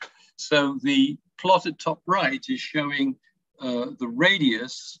happens. So the plot at top right is showing the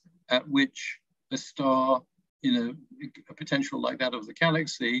radius at which a star in a potential like that of the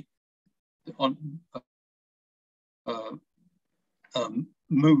galaxy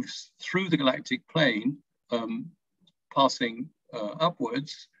moves through the galactic plane, passing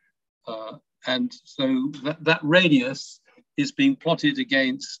upwards. And so that radius is being plotted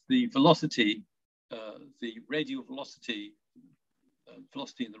against the velocity, the radial velocity,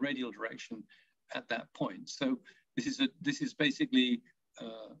 velocity in the radial direction at that point. So this is basically a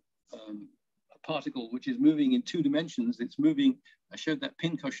particle which is moving in 2 dimensions. It's moving, I showed that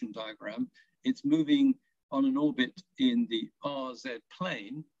pincushion diagram, it's moving on an orbit in the RZ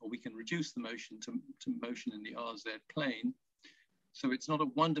plane, or we can reduce the motion to motion in the RZ plane. So it's not a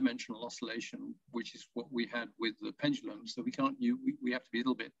one-dimensional oscillation, which is what we had with the pendulum. So we can't, we have to be a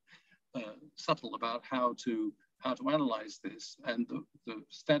little bit subtle about how to analyze this. And the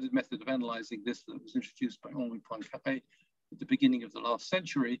standard method of analyzing this that was introduced by Henri Poincaré at the beginning of the last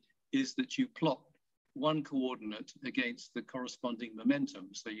century is that you plot one coordinate against the corresponding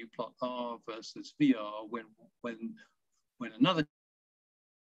momentum. So you plot R versus VR when another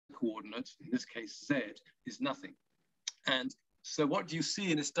coordinate, in this case Z, is nothing. And so what you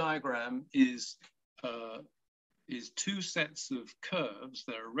see in this diagram is 2 sets of curves.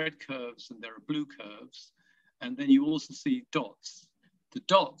 There are red curves and there are blue curves. And then you also see dots. The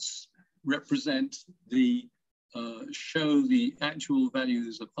dots represent show the actual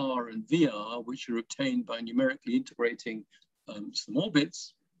values of R and VR, which are obtained by numerically integrating some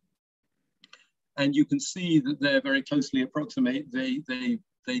orbits. And you can see that they're very closely approximate.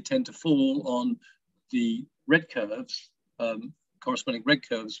 They tend to fall on the red curves, corresponding red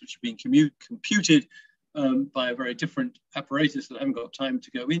curves, which are being computed by a very different apparatus that I haven't got time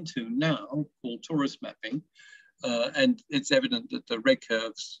to go into now, called torus mapping. And it's evident that the red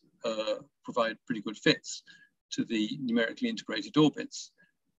curves provide pretty good fits to the numerically integrated orbits.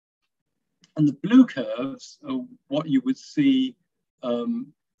 And the blue curves are what you would see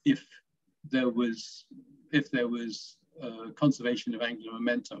if there was conservation of angular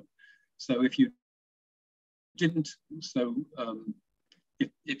momentum. So if you didn't,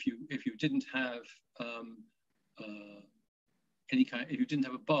 if you didn't have any kind, if you didn't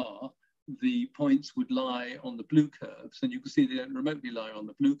have a bar, the points would lie on the blue curves, and you can see they don't remotely lie on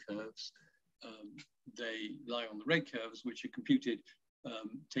the blue curves. They lie on the red curves, which are computed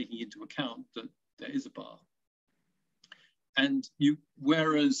taking into account that there is a bar. And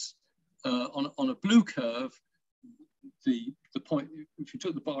whereas on a blue curve, the point, if you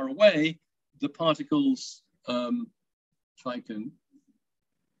took the bar away, the particles, if I can,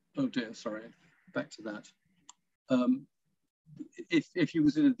 oh dear, sorry, back to that. If you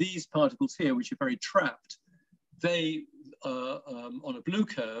consider these particles here, which are very trapped, they, on a blue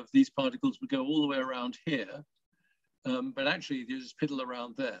curve, these particles would go all the way around here, but actually they just piddle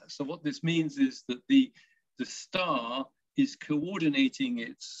around there. So what this means is that the star is coordinating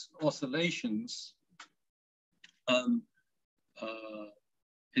its oscillations.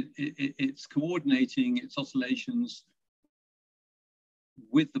 It's coordinating its oscillations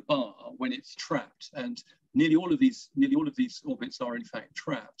with the bar when it's trapped, and nearly all of these orbits are in fact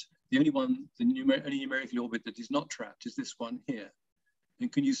trapped. The only one, only numerical orbit that is not trapped is this one here.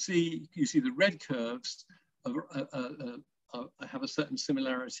 And can you see the red curves have a certain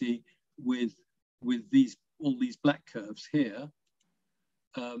similarity with all these black curves here,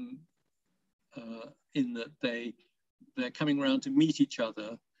 in that they're coming around to meet each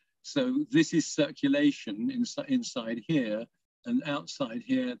other. So this is circulation inside here, and outside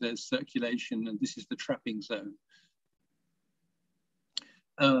here there's circulation, and this is the trapping zone.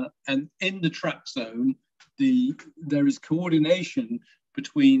 And in the trap zone, there is coordination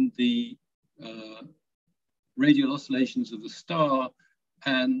between the radial oscillations of the star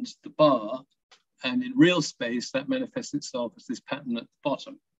and the bar, and in real space that manifests itself as this pattern at the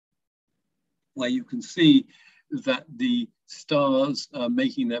bottom, where you can see that the stars are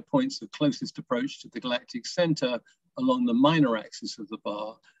making their points of closest approach to the galactic center along the minor axis of the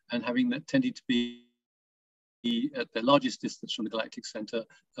bar, and having that tended to be at the largest distance from the galactic center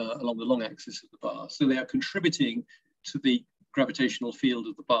along the long axis of the bar. So they are contributing to the gravitational field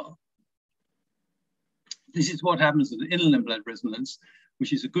of the bar. This is what happens at the inner limb-led resonance,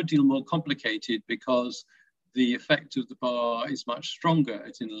 which is a good deal more complicated because the effect of the bar is much stronger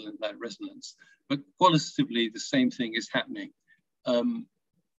at inner limb-led resonance, but qualitatively the same thing is happening.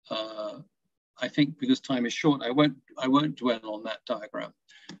 I think because time is short, I won't dwell on that diagram.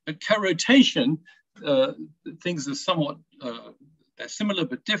 At co-rotation, things are somewhat, they're similar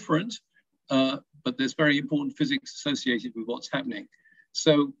but different, but there's very important physics associated with what's happening.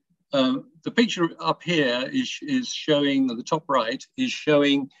 So the picture up here is showing, at the top right, is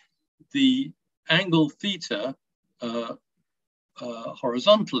showing the angle theta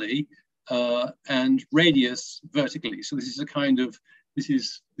horizontally and radius vertically. So this is a kind of, this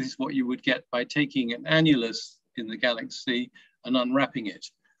is what you would get by taking an annulus in the galaxy and unwrapping it.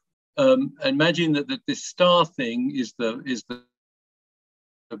 Imagine that this star thing is the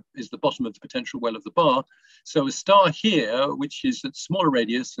bottom of the potential well of the bar. So a star here, which is at smaller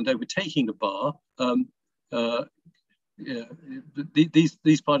radius and overtaking the bar,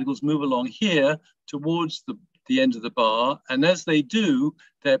 these particles move along here towards the end of the bar, and as they do,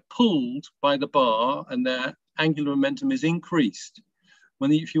 they're pulled by the bar and their angular momentum is increased.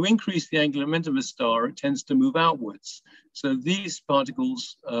 If you increase the angular momentum of a star, it tends to move outwards. So these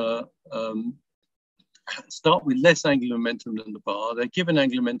particles start with less angular momentum than the bar. They're given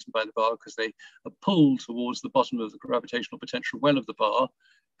angular momentum by the bar because they are pulled towards the bottom of the gravitational potential well of the bar,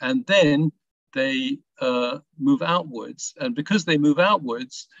 and then they move outwards. And because they move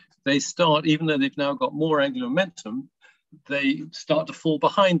outwards, they start, even though they've now got more angular momentum, they start to fall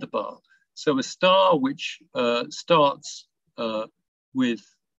behind the bar. So a star which starts with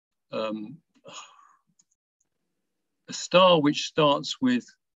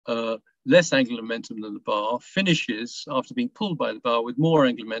less angular momentum than the bar finishes, after being pulled by the bar, with more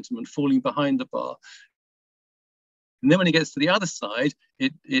angular momentum and falling behind the bar. And then when it gets to the other side,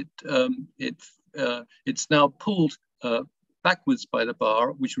 it's now pulled backwards by the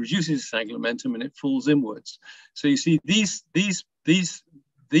bar, which reduces its angular momentum, and it falls inwards. So you see these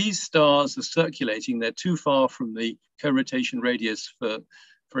stars are circulating. They're too far from the co-rotation radius for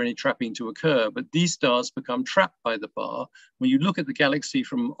any trapping to occur, but these stars become trapped by the bar. When you look at the galaxy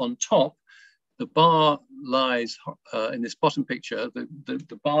from on top, the bar lies in this bottom picture,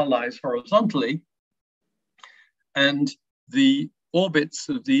 the bar lies horizontally, and the orbits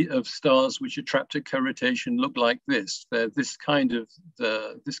of stars which are trapped at co-rotation look like this. They're this kind of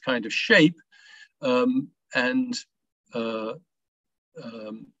shape,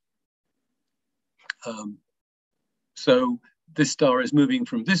 so this star is moving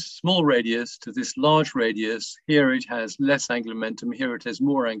from this small radius to this large radius. Here it has less angular momentum. Here it has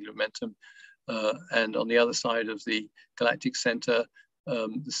more angular momentum. and on the other side of the galactic center,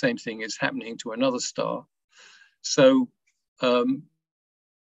 the same thing is happening to another star. So,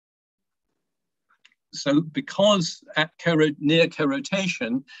 because at near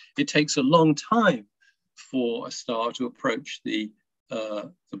co-rotation, it takes a long time for a star to approach the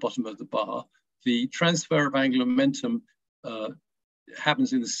bottom of the bar, the transfer of angular momentum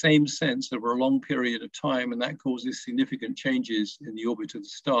happens in the same sense over a long period of time, and that causes significant changes in the orbit of the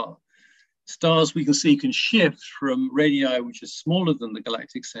star. Stars we can see can shift from radii which are smaller than the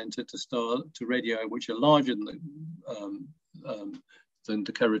galactic center to radii which are larger than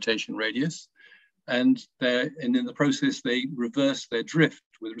the co-rotation radius, and in the process they reverse their drift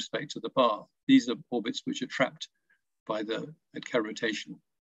with respect to the bar. These are orbits which are trapped by at co-rotation.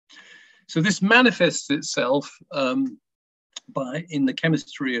 So this manifests itself in the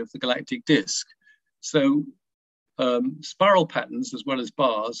chemistry of the galactic disk. So spiral patterns as well as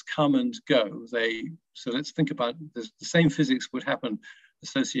bars come and go. So let's think about the same physics would happen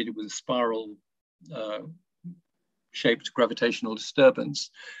associated with a spiral shaped gravitational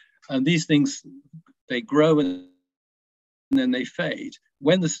disturbance. And these things, they grow and then they fade.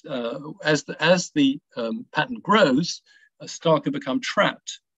 When as the pattern grows, a star can become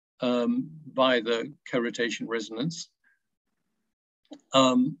trapped by the co-rotation resonance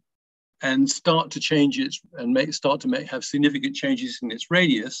and start to change have significant changes in its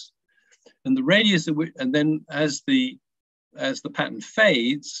radius. And the radius and then as the pattern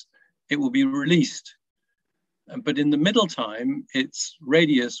fades, it will be released. But in the middle time, its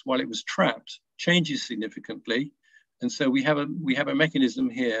radius, while it was trapped, changes significantly. And so we have a mechanism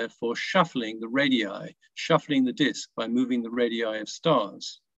here for shuffling the radii, shuffling the disk by moving the radii of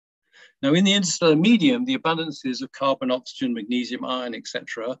stars. Now, in the interstellar medium, the abundances of carbon, oxygen, magnesium, iron,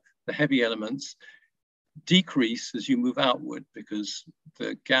 etc., the heavy elements, decrease as you move outward because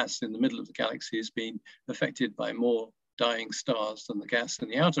the gas in the middle of the galaxy is being affected by more dying stars than the gas in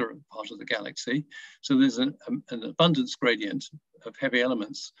the outer part of the galaxy. So there's an abundance gradient of heavy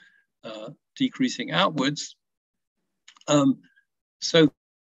elements decreasing outwards. So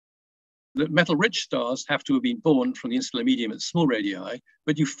the metal-rich stars have to have been born from the interstellar medium at small radii,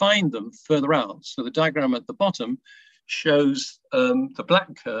 but you find them further out. So the diagram at the bottom shows the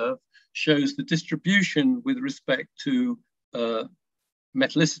black curve, shows the distribution with respect to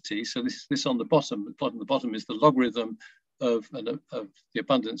metallicity. So this on the bottom. The bottom is the logarithm of the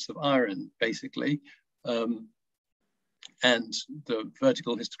abundance of iron, basically. And the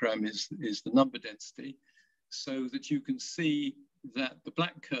vertical histogram is the number density, so that you can see that the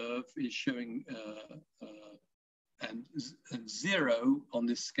black curve is showing, and 0 on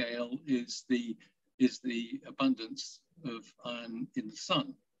this scale is the abundance of iron in the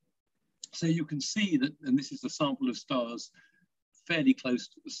sun. So you can see that, and this is a sample of stars fairly close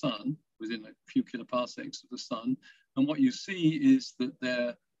to the sun, within a few kiloparsecs of the sun. And what you see is that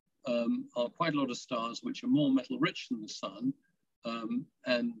there are quite a lot of stars which are more metal rich than the sun.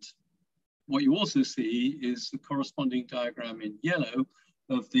 And what you also see is the corresponding diagram in yellow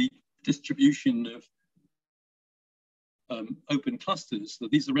of the distribution of open clusters. So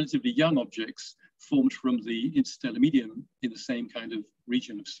these are relatively young objects formed from the interstellar medium in the same kind of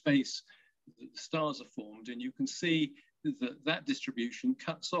region of space that the stars are formed. And you can see that that distribution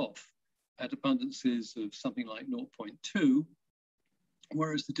cuts off at abundances of something like 0.2,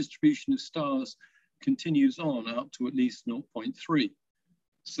 whereas the distribution of stars continues on out to at least 0.3.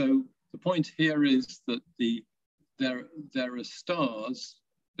 So the point here is that there are stars,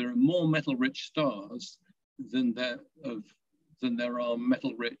 there are more metal-rich stars than there are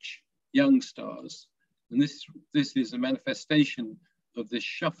metal-rich young stars. And this is a manifestation of this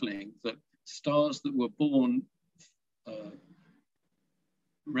shuffling, that stars that were born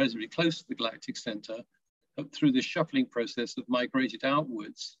relatively close to the galactic center through this shuffling process have migrated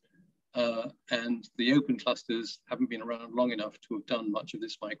outwards. And the open clusters haven't been around long enough to have done much of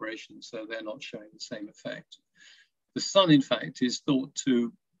this migration, so they're not showing the same effect. The sun, in fact, is thought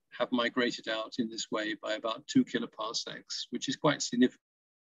to have migrated out in this way by about 2 kiloparsecs, which is quite significant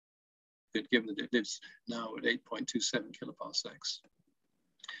given that it lives now at 8.27 kiloparsecs.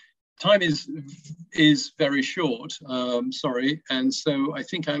 Time is very short, sorry, and so I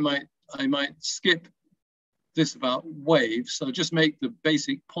think I might skip this about waves. So I'll just make the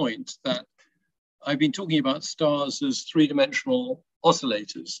basic point that I've been talking about stars as three-dimensional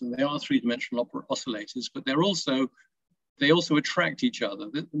oscillators, and they are three-dimensional oscillators, but they also attract each other.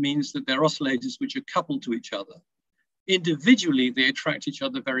 That means that they're oscillators which are coupled to each other. Individually, they attract each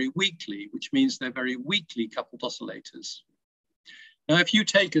other very weakly, which means they're very weakly coupled oscillators. Now, if you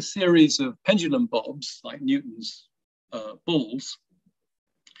take a series of pendulum bobs, like Newton's balls,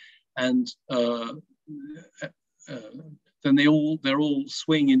 and then they're all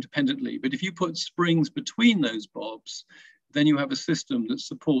swing independently. But if you put springs between those bobs, then you have a system that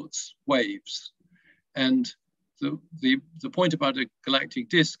supports waves. And the point about a galactic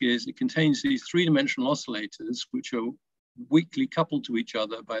disk is it contains these three-dimensional oscillators, which are weakly coupled to each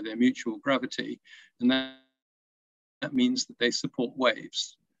other by their mutual gravity. And that means that they support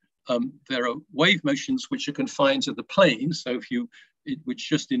waves. There are wave motions which are confined to the plane. So which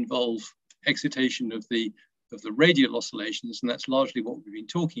just involve excitation of the radial oscillations, and that's largely what we've been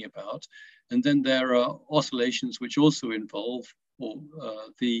talking about. And then there are oscillations which also involve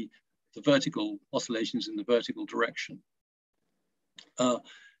the vertical oscillations in the vertical direction.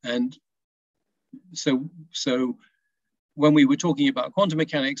 And so when we were talking about quantum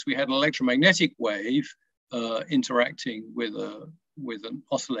mechanics, we had an electromagnetic wave interacting with an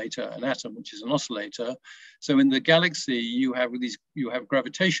oscillator, an atom, which is an oscillator. So in the galaxy, you have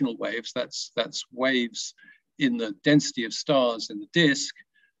gravitational waves. That's waves in the density of stars in the disk,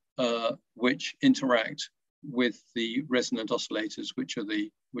 which interact with the resonant oscillators, which are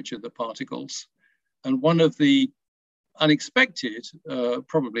the particles. And one of the unexpected,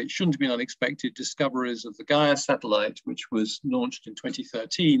 probably it shouldn't have been unexpected, discoveries of the Gaia satellite, which was launched in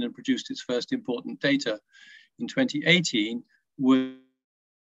 2013 and produced its first important data in 2018,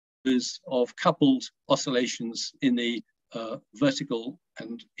 was of coupled oscillations in the vertical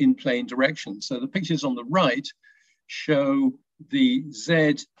and in plane direction. So the pictures on the right show the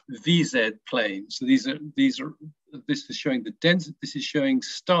ZVZ plane. So this is showing the density. This is showing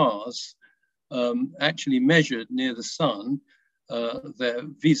stars actually measured near the sun. Their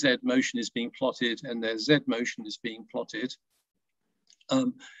VZ motion is being plotted and their Z motion is being plotted.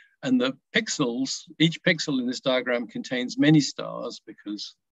 And the pixels, each pixel in this diagram contains many stars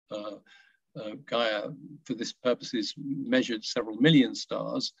because Gaia, for this purpose, is measured several million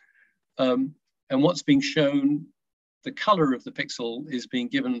stars. And what's being shown, the color of the pixel is being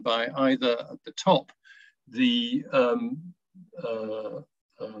given by either at the top, the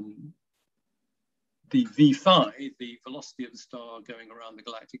V5, the velocity of the star going around the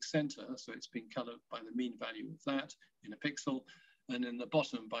galactic center. So it's being colored by the mean value of that in a pixel. And in the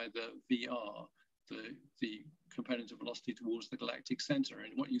bottom by the VR, the component of velocity towards the galactic center.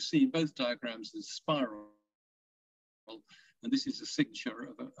 And what you see in both diagrams is a spiral. And this is a signature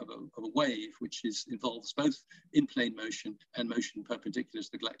of a wave, which involves both in-plane motion and motion perpendicular to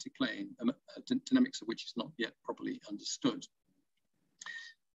the galactic plane, dynamics of which is not yet properly understood.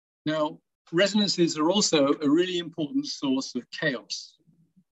 Now, resonances are also a really important source of chaos.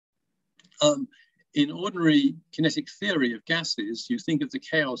 In ordinary kinetic theory of gases, you think of the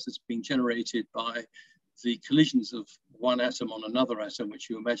chaos that's being generated by the collisions of one atom on another atom, which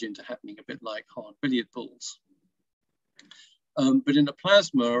you imagine to happening a bit like hard billiard balls. But in a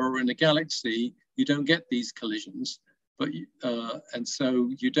plasma or in a galaxy, you don't get these collisions, and so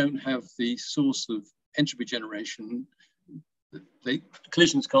you don't have the source of entropy generation. The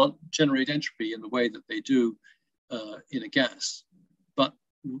collisions can't generate entropy in the way that they do in a gas,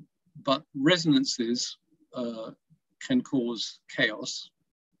 but resonances can cause chaos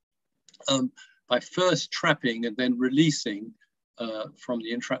by first trapping and then releasing from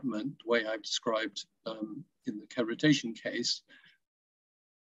the entrapment, the way I've described in the co-rotation case.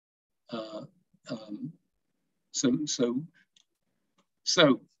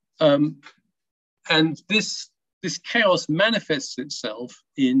 And this chaos manifests itself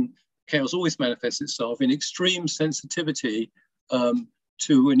chaos always manifests itself in extreme sensitivity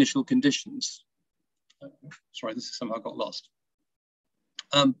to initial conditions. Sorry, this somehow got lost.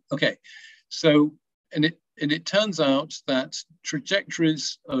 Okay, so, and it turns out that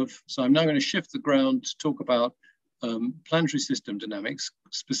trajectories so I'm now going to shift the ground to talk about planetary system dynamics,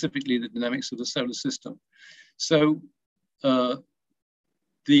 specifically the dynamics of the solar system. So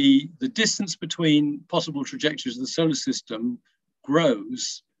the distance between possible trajectories of the solar system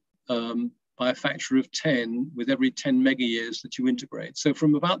grows by a factor of 10 with every 10 mega years that you integrate. So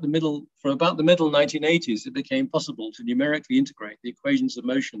from about the middle 1980s, it became possible to numerically integrate the equations of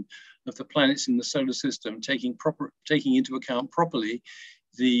motion of the planets in the solar system, taking into account properly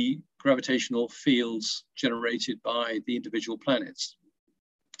the gravitational fields generated by the individual planets.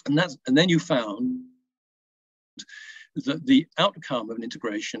 And then you found that the outcome of an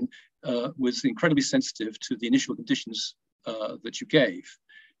integration was incredibly sensitive to the initial conditions that you gave.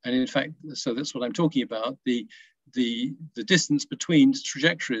 And in fact, so that's what I'm talking about. The distance between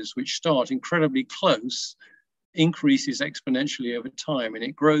trajectories which start incredibly close increases exponentially over time, and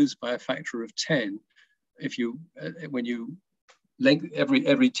it grows by a factor of 10 when you length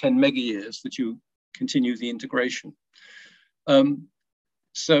every 10 mega years that you continue the integration.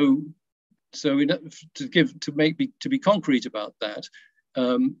 So to be concrete about that,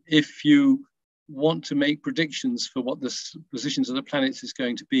 if you want to make predictions for what the positions of the planets is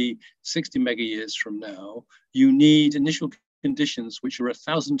going to be 60 mega years from now, you need initial conditions which are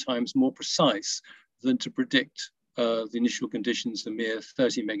 1,000 times more precise than to predict the initial conditions a mere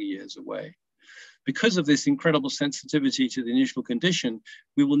 30 mega years away. Because of this incredible sensitivity to the initial condition,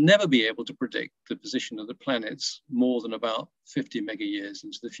 we will never be able to predict the position of the planets more than about 50 mega years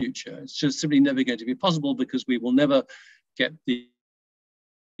into the future. It's just simply never going to be possible because we will never get the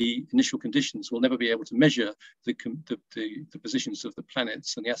initial conditions. We'll never be able to measure the positions of the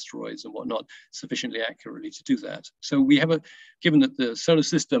planets and the asteroids and whatnot sufficiently accurately to do that. So we have given that the solar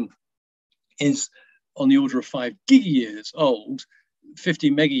system is on the order of 5 gigayears old, 50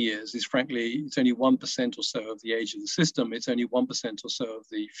 mega years is frankly, it's only 1% or so of the age of the system. It's only 1% or so of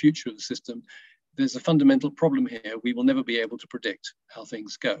the future of the system. There's a fundamental problem here. We will never be able to predict how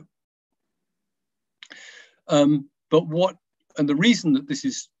things go. And the reason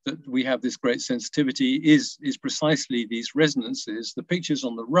that we have this great sensitivity is precisely these resonances. The pictures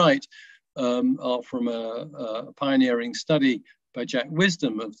on the right are from a pioneering study by Jack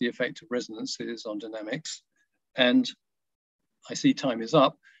Wisdom of the effect of resonances on dynamics. And I see time is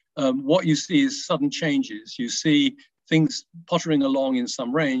up. What you see is sudden changes. You see things pottering along in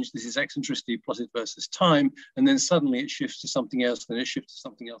some range. This is eccentricity plotted versus time. And then suddenly it shifts to something else, then it shifts to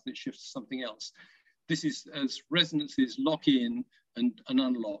something else, then it shifts to something else. This is as resonances lock in and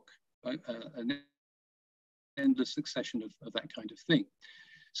unlock an endless succession of that kind of thing.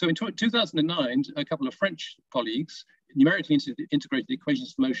 So in 2009, a couple of French colleagues numerically integrated the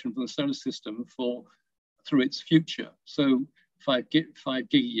equations of motion from the solar system through its future. So 5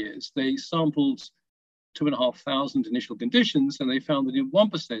 gigayears. They sampled 2,500 initial conditions, and they found that in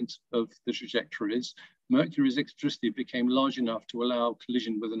 1% of the trajectories, Mercury's eccentricity became large enough to allow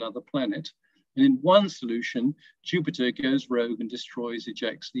collision with another planet. And in one solution, Jupiter goes rogue and destroys,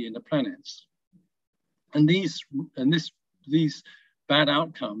 ejects the inner planets. And these bad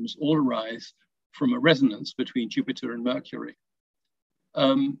outcomes all arise from a resonance between Jupiter and Mercury.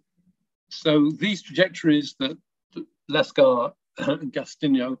 So these trajectories that Lescar and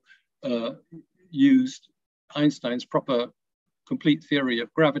Gastineau used Einstein's proper complete theory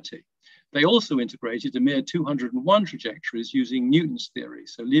of gravity. They also integrated a mere 201 trajectories using Newton's theory,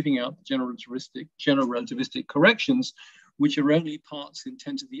 so leaving out the general relativistic corrections, which are only parts in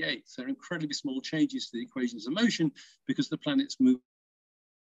 10 to the 8th. They're incredibly small changes to the equations of motion because the planets move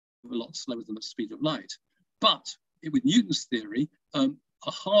a lot slower than the speed of light. But with Newton's theory, a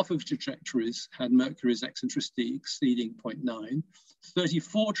half of trajectories had Mercury's eccentricity exceeding 0.9.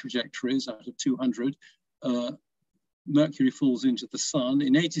 34 trajectories out of 200, Mercury falls into the sun.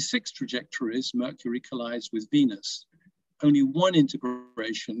 In 86 trajectories, Mercury collides with Venus. Only one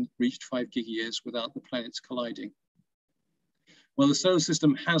integration reached 5 gigayears without the planets colliding. Well, the solar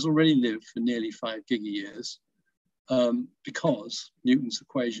system has already lived for nearly 5 gigayears because Newton's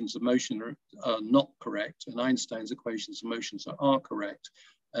equations of motion are not correct and Einstein's equations of motion are correct.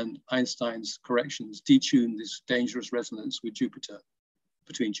 And Einstein's corrections detune this dangerous resonance with Jupiter,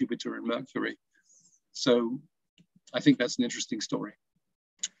 between Jupiter and Mercury. So I think that's an interesting story.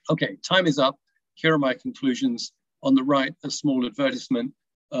 Okay, time is up. Here are my conclusions. On the right, a small advertisement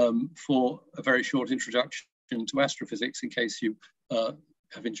for a very short introduction to astrophysics in case you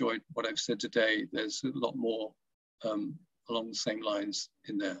have enjoyed what I've said today. There's a lot more along the same lines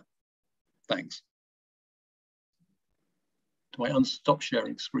in there. Thanks. Do I unstop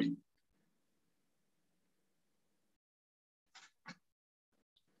sharing screen?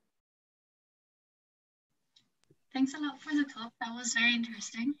 Thanks a lot for the talk. That was very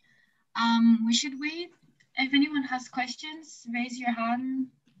interesting. We should wait. If anyone has questions, raise your hand.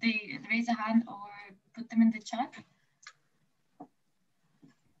 Raise a hand or put them in the chat.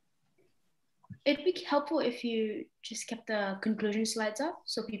 It'd be helpful if you just kept the conclusion slides up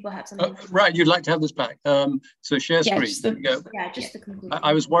so people have something. Right, you'd like to have this back. So share screen. Just the conclusion.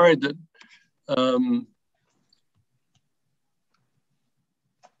 I was worried that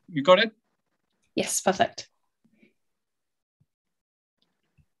you got it? Yes, perfect.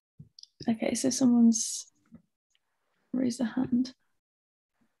 Okay, so someone's raised a hand.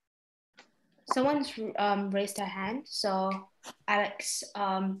 Someone's raised their hand. So Alex,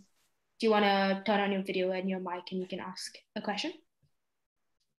 do you want to turn on your video and your mic and you can ask a question?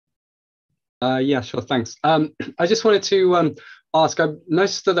 Yeah, sure, thanks. I just wanted to ask, I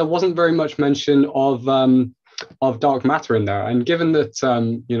noticed that there wasn't very much mention of dark matter in there. And given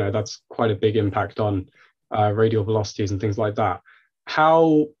that, you know, that's quite a big impact on radial velocities and things like that,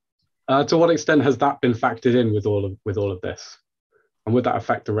 how, to what extent has that been factored in with all of this? And would that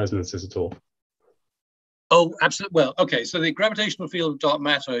affect the resonances at all? Oh, absolutely. Well, okay. So the gravitational field of dark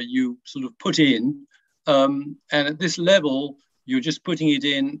matter you sort of put in, and at this level, you're just putting it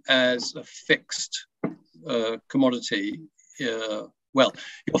in as a fixed commodity. Well,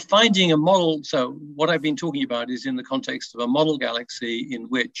 you're finding a model. So what I've been talking about is in the context of a model galaxy in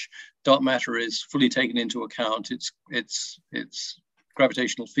which dark matter is fully taken into account. Its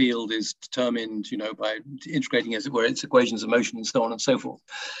gravitational field is determined, by integrating, as it were, its equations of motion and so on and so forth.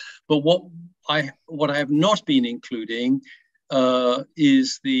 But what I have not been including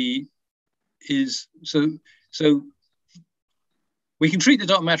is so we can treat the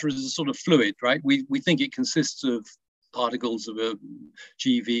dark matter as a sort of fluid, right? We think it consists of particles of a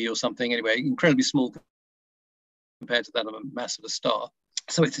GeV or something, anyway, incredibly small compared to that of a mass of a star.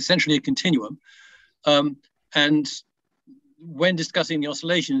 So it's essentially a continuum. And when discussing the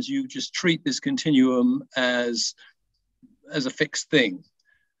oscillations, you just treat this continuum as a fixed thing.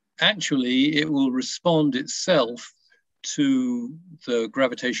 Actually, it will respond itself to the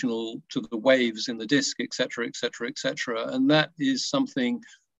to the waves in the disk, et cetera, et cetera, et cetera. And that is something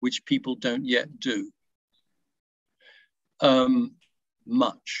which people don't yet do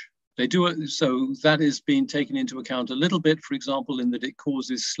much. They do it, so that is being taken into account a little bit, for example, in that it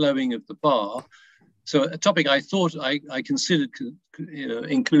causes slowing of the bar. So a topic I thought I considered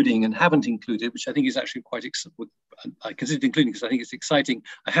including and haven't included, which I think is actually quite, I considered including because I think it's exciting.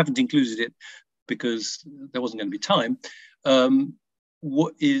 I haven't included it because there wasn't going to be time.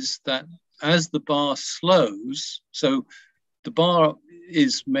 What is that as the bar slows, so the bar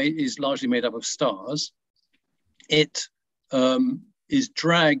is largely made up of stars, it is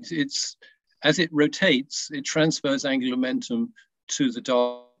dragged, as it rotates, it transfers angular momentum to the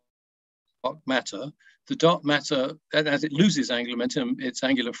dark matter. The dark matter, as it loses angular momentum, its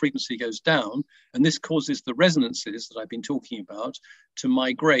angular frequency goes down, and this causes the resonances that I've been talking about to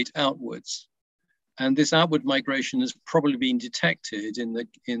migrate outwards. And this outward migration has probably been detected in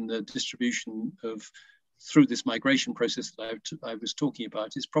the distribution through this migration process that I was talking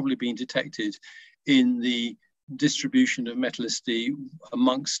about. It's probably been detected in the distribution of metallicity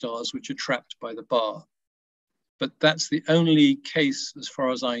amongst stars which are trapped by the bar. But that's the only case, as far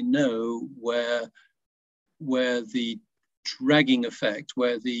as I know, where the dragging effect,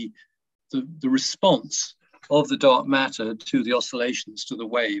 where the response of the dark matter to the oscillations, to the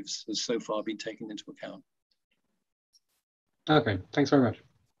waves, has so far been taken into account. Okay, thanks very much.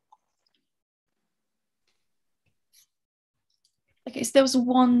 Okay, so there was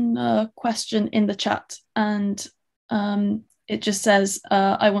one question in the chat, and it just says,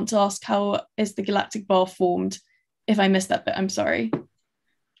 I want to ask, how is the galactic bar formed? If I missed that bit, I'm sorry.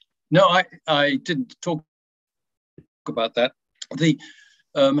 No, I didn't talk about that.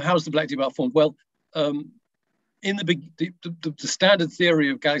 How's the galactic bar formed? Well, in the standard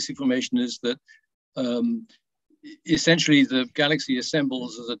theory of galaxy formation is that essentially the galaxy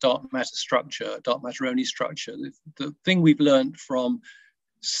assembles as a dark matter structure, dark matter only structure. The thing we've learned from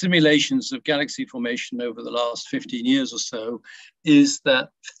simulations of galaxy formation over the last 15 years or so is that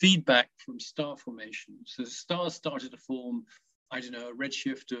feedback from star formation. So stars started to form, I don't know, a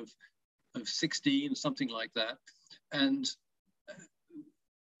redshift of 16, something like that. And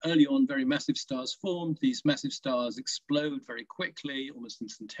early on, very massive stars formed. These massive stars explode very quickly, almost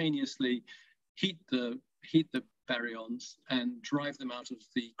instantaneously, heat the baryons and drive them out of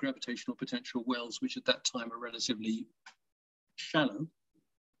the gravitational potential wells, which at that time are relatively shallow.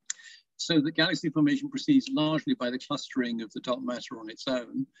 So the galaxy formation proceeds largely by the clustering of the dark matter on its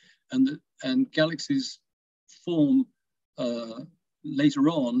own, and galaxies form later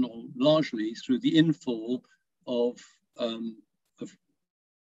on, or largely through the infall of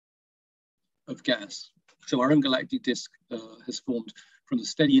gas. So our own galactic disk has formed from the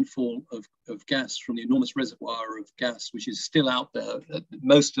steady infall of gas from the enormous reservoir of gas, which is still out there.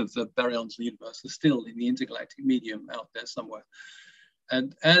 Most of the baryons of the universe are still in the intergalactic medium out there somewhere.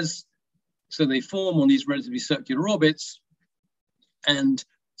 And so they form on these relatively circular orbits, and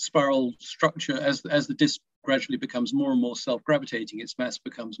spiral structure, as the disk gradually becomes more and more self-gravitating, its mass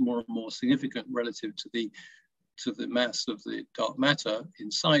becomes more and more significant relative to the mass of the dark matter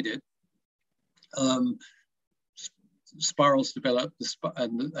inside it. Spirals develop,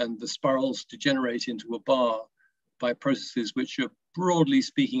 and the spirals degenerate into a bar by processes which are broadly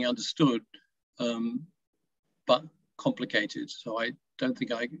speaking understood, but complicated. So I don't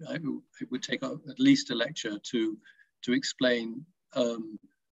think it would take at least a lecture to explain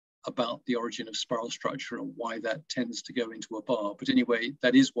about the origin of spiral structure and why that tends to go into a bar. But anyway,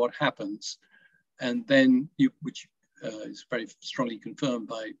 that is what happens. And then, which is very strongly confirmed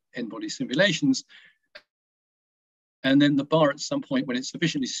by n-body simulations, And then the bar at some point, when it's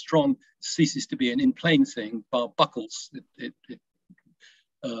sufficiently strong, ceases to be an in-plane thing. Bar buckles. It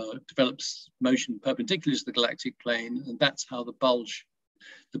develops motion perpendicular to the galactic plane, and that's how the bulge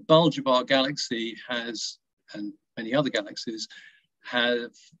of our galaxy has, and many other galaxies,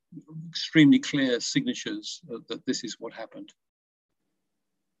 have extremely clear signatures that this is what happened.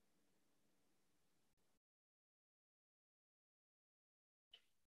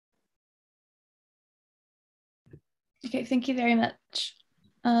 Okay, thank you very much.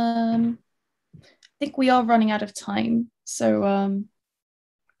 I think we are running out of time, so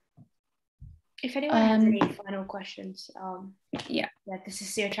if anyone has any final questions, yeah, this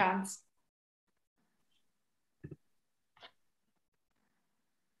is your chance.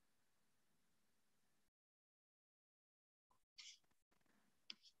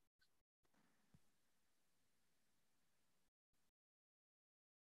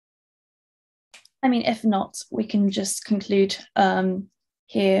 I mean, if not, we can just conclude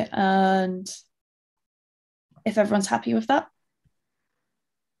here, and if everyone's happy with that.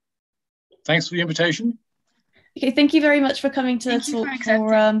 Thanks for the invitation. Okay, thank you very much for coming to talk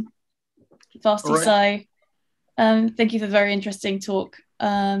for Varsity Sci. Thank you for the very interesting talk.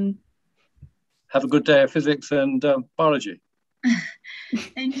 Have a good day of physics and biology.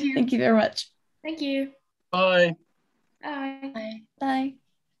 Thank you. Thank you very much. Thank you. Bye. Bye. Bye. Bye.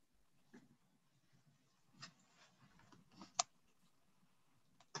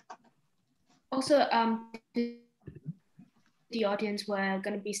 Also, the audience, we're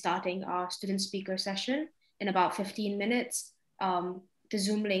going to be starting our student speaker session in about 15 minutes. The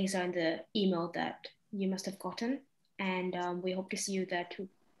Zoom links are in the email that you must have gotten, and we hope to see you there too.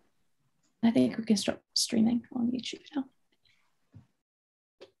 I think we can stop streaming on YouTube now.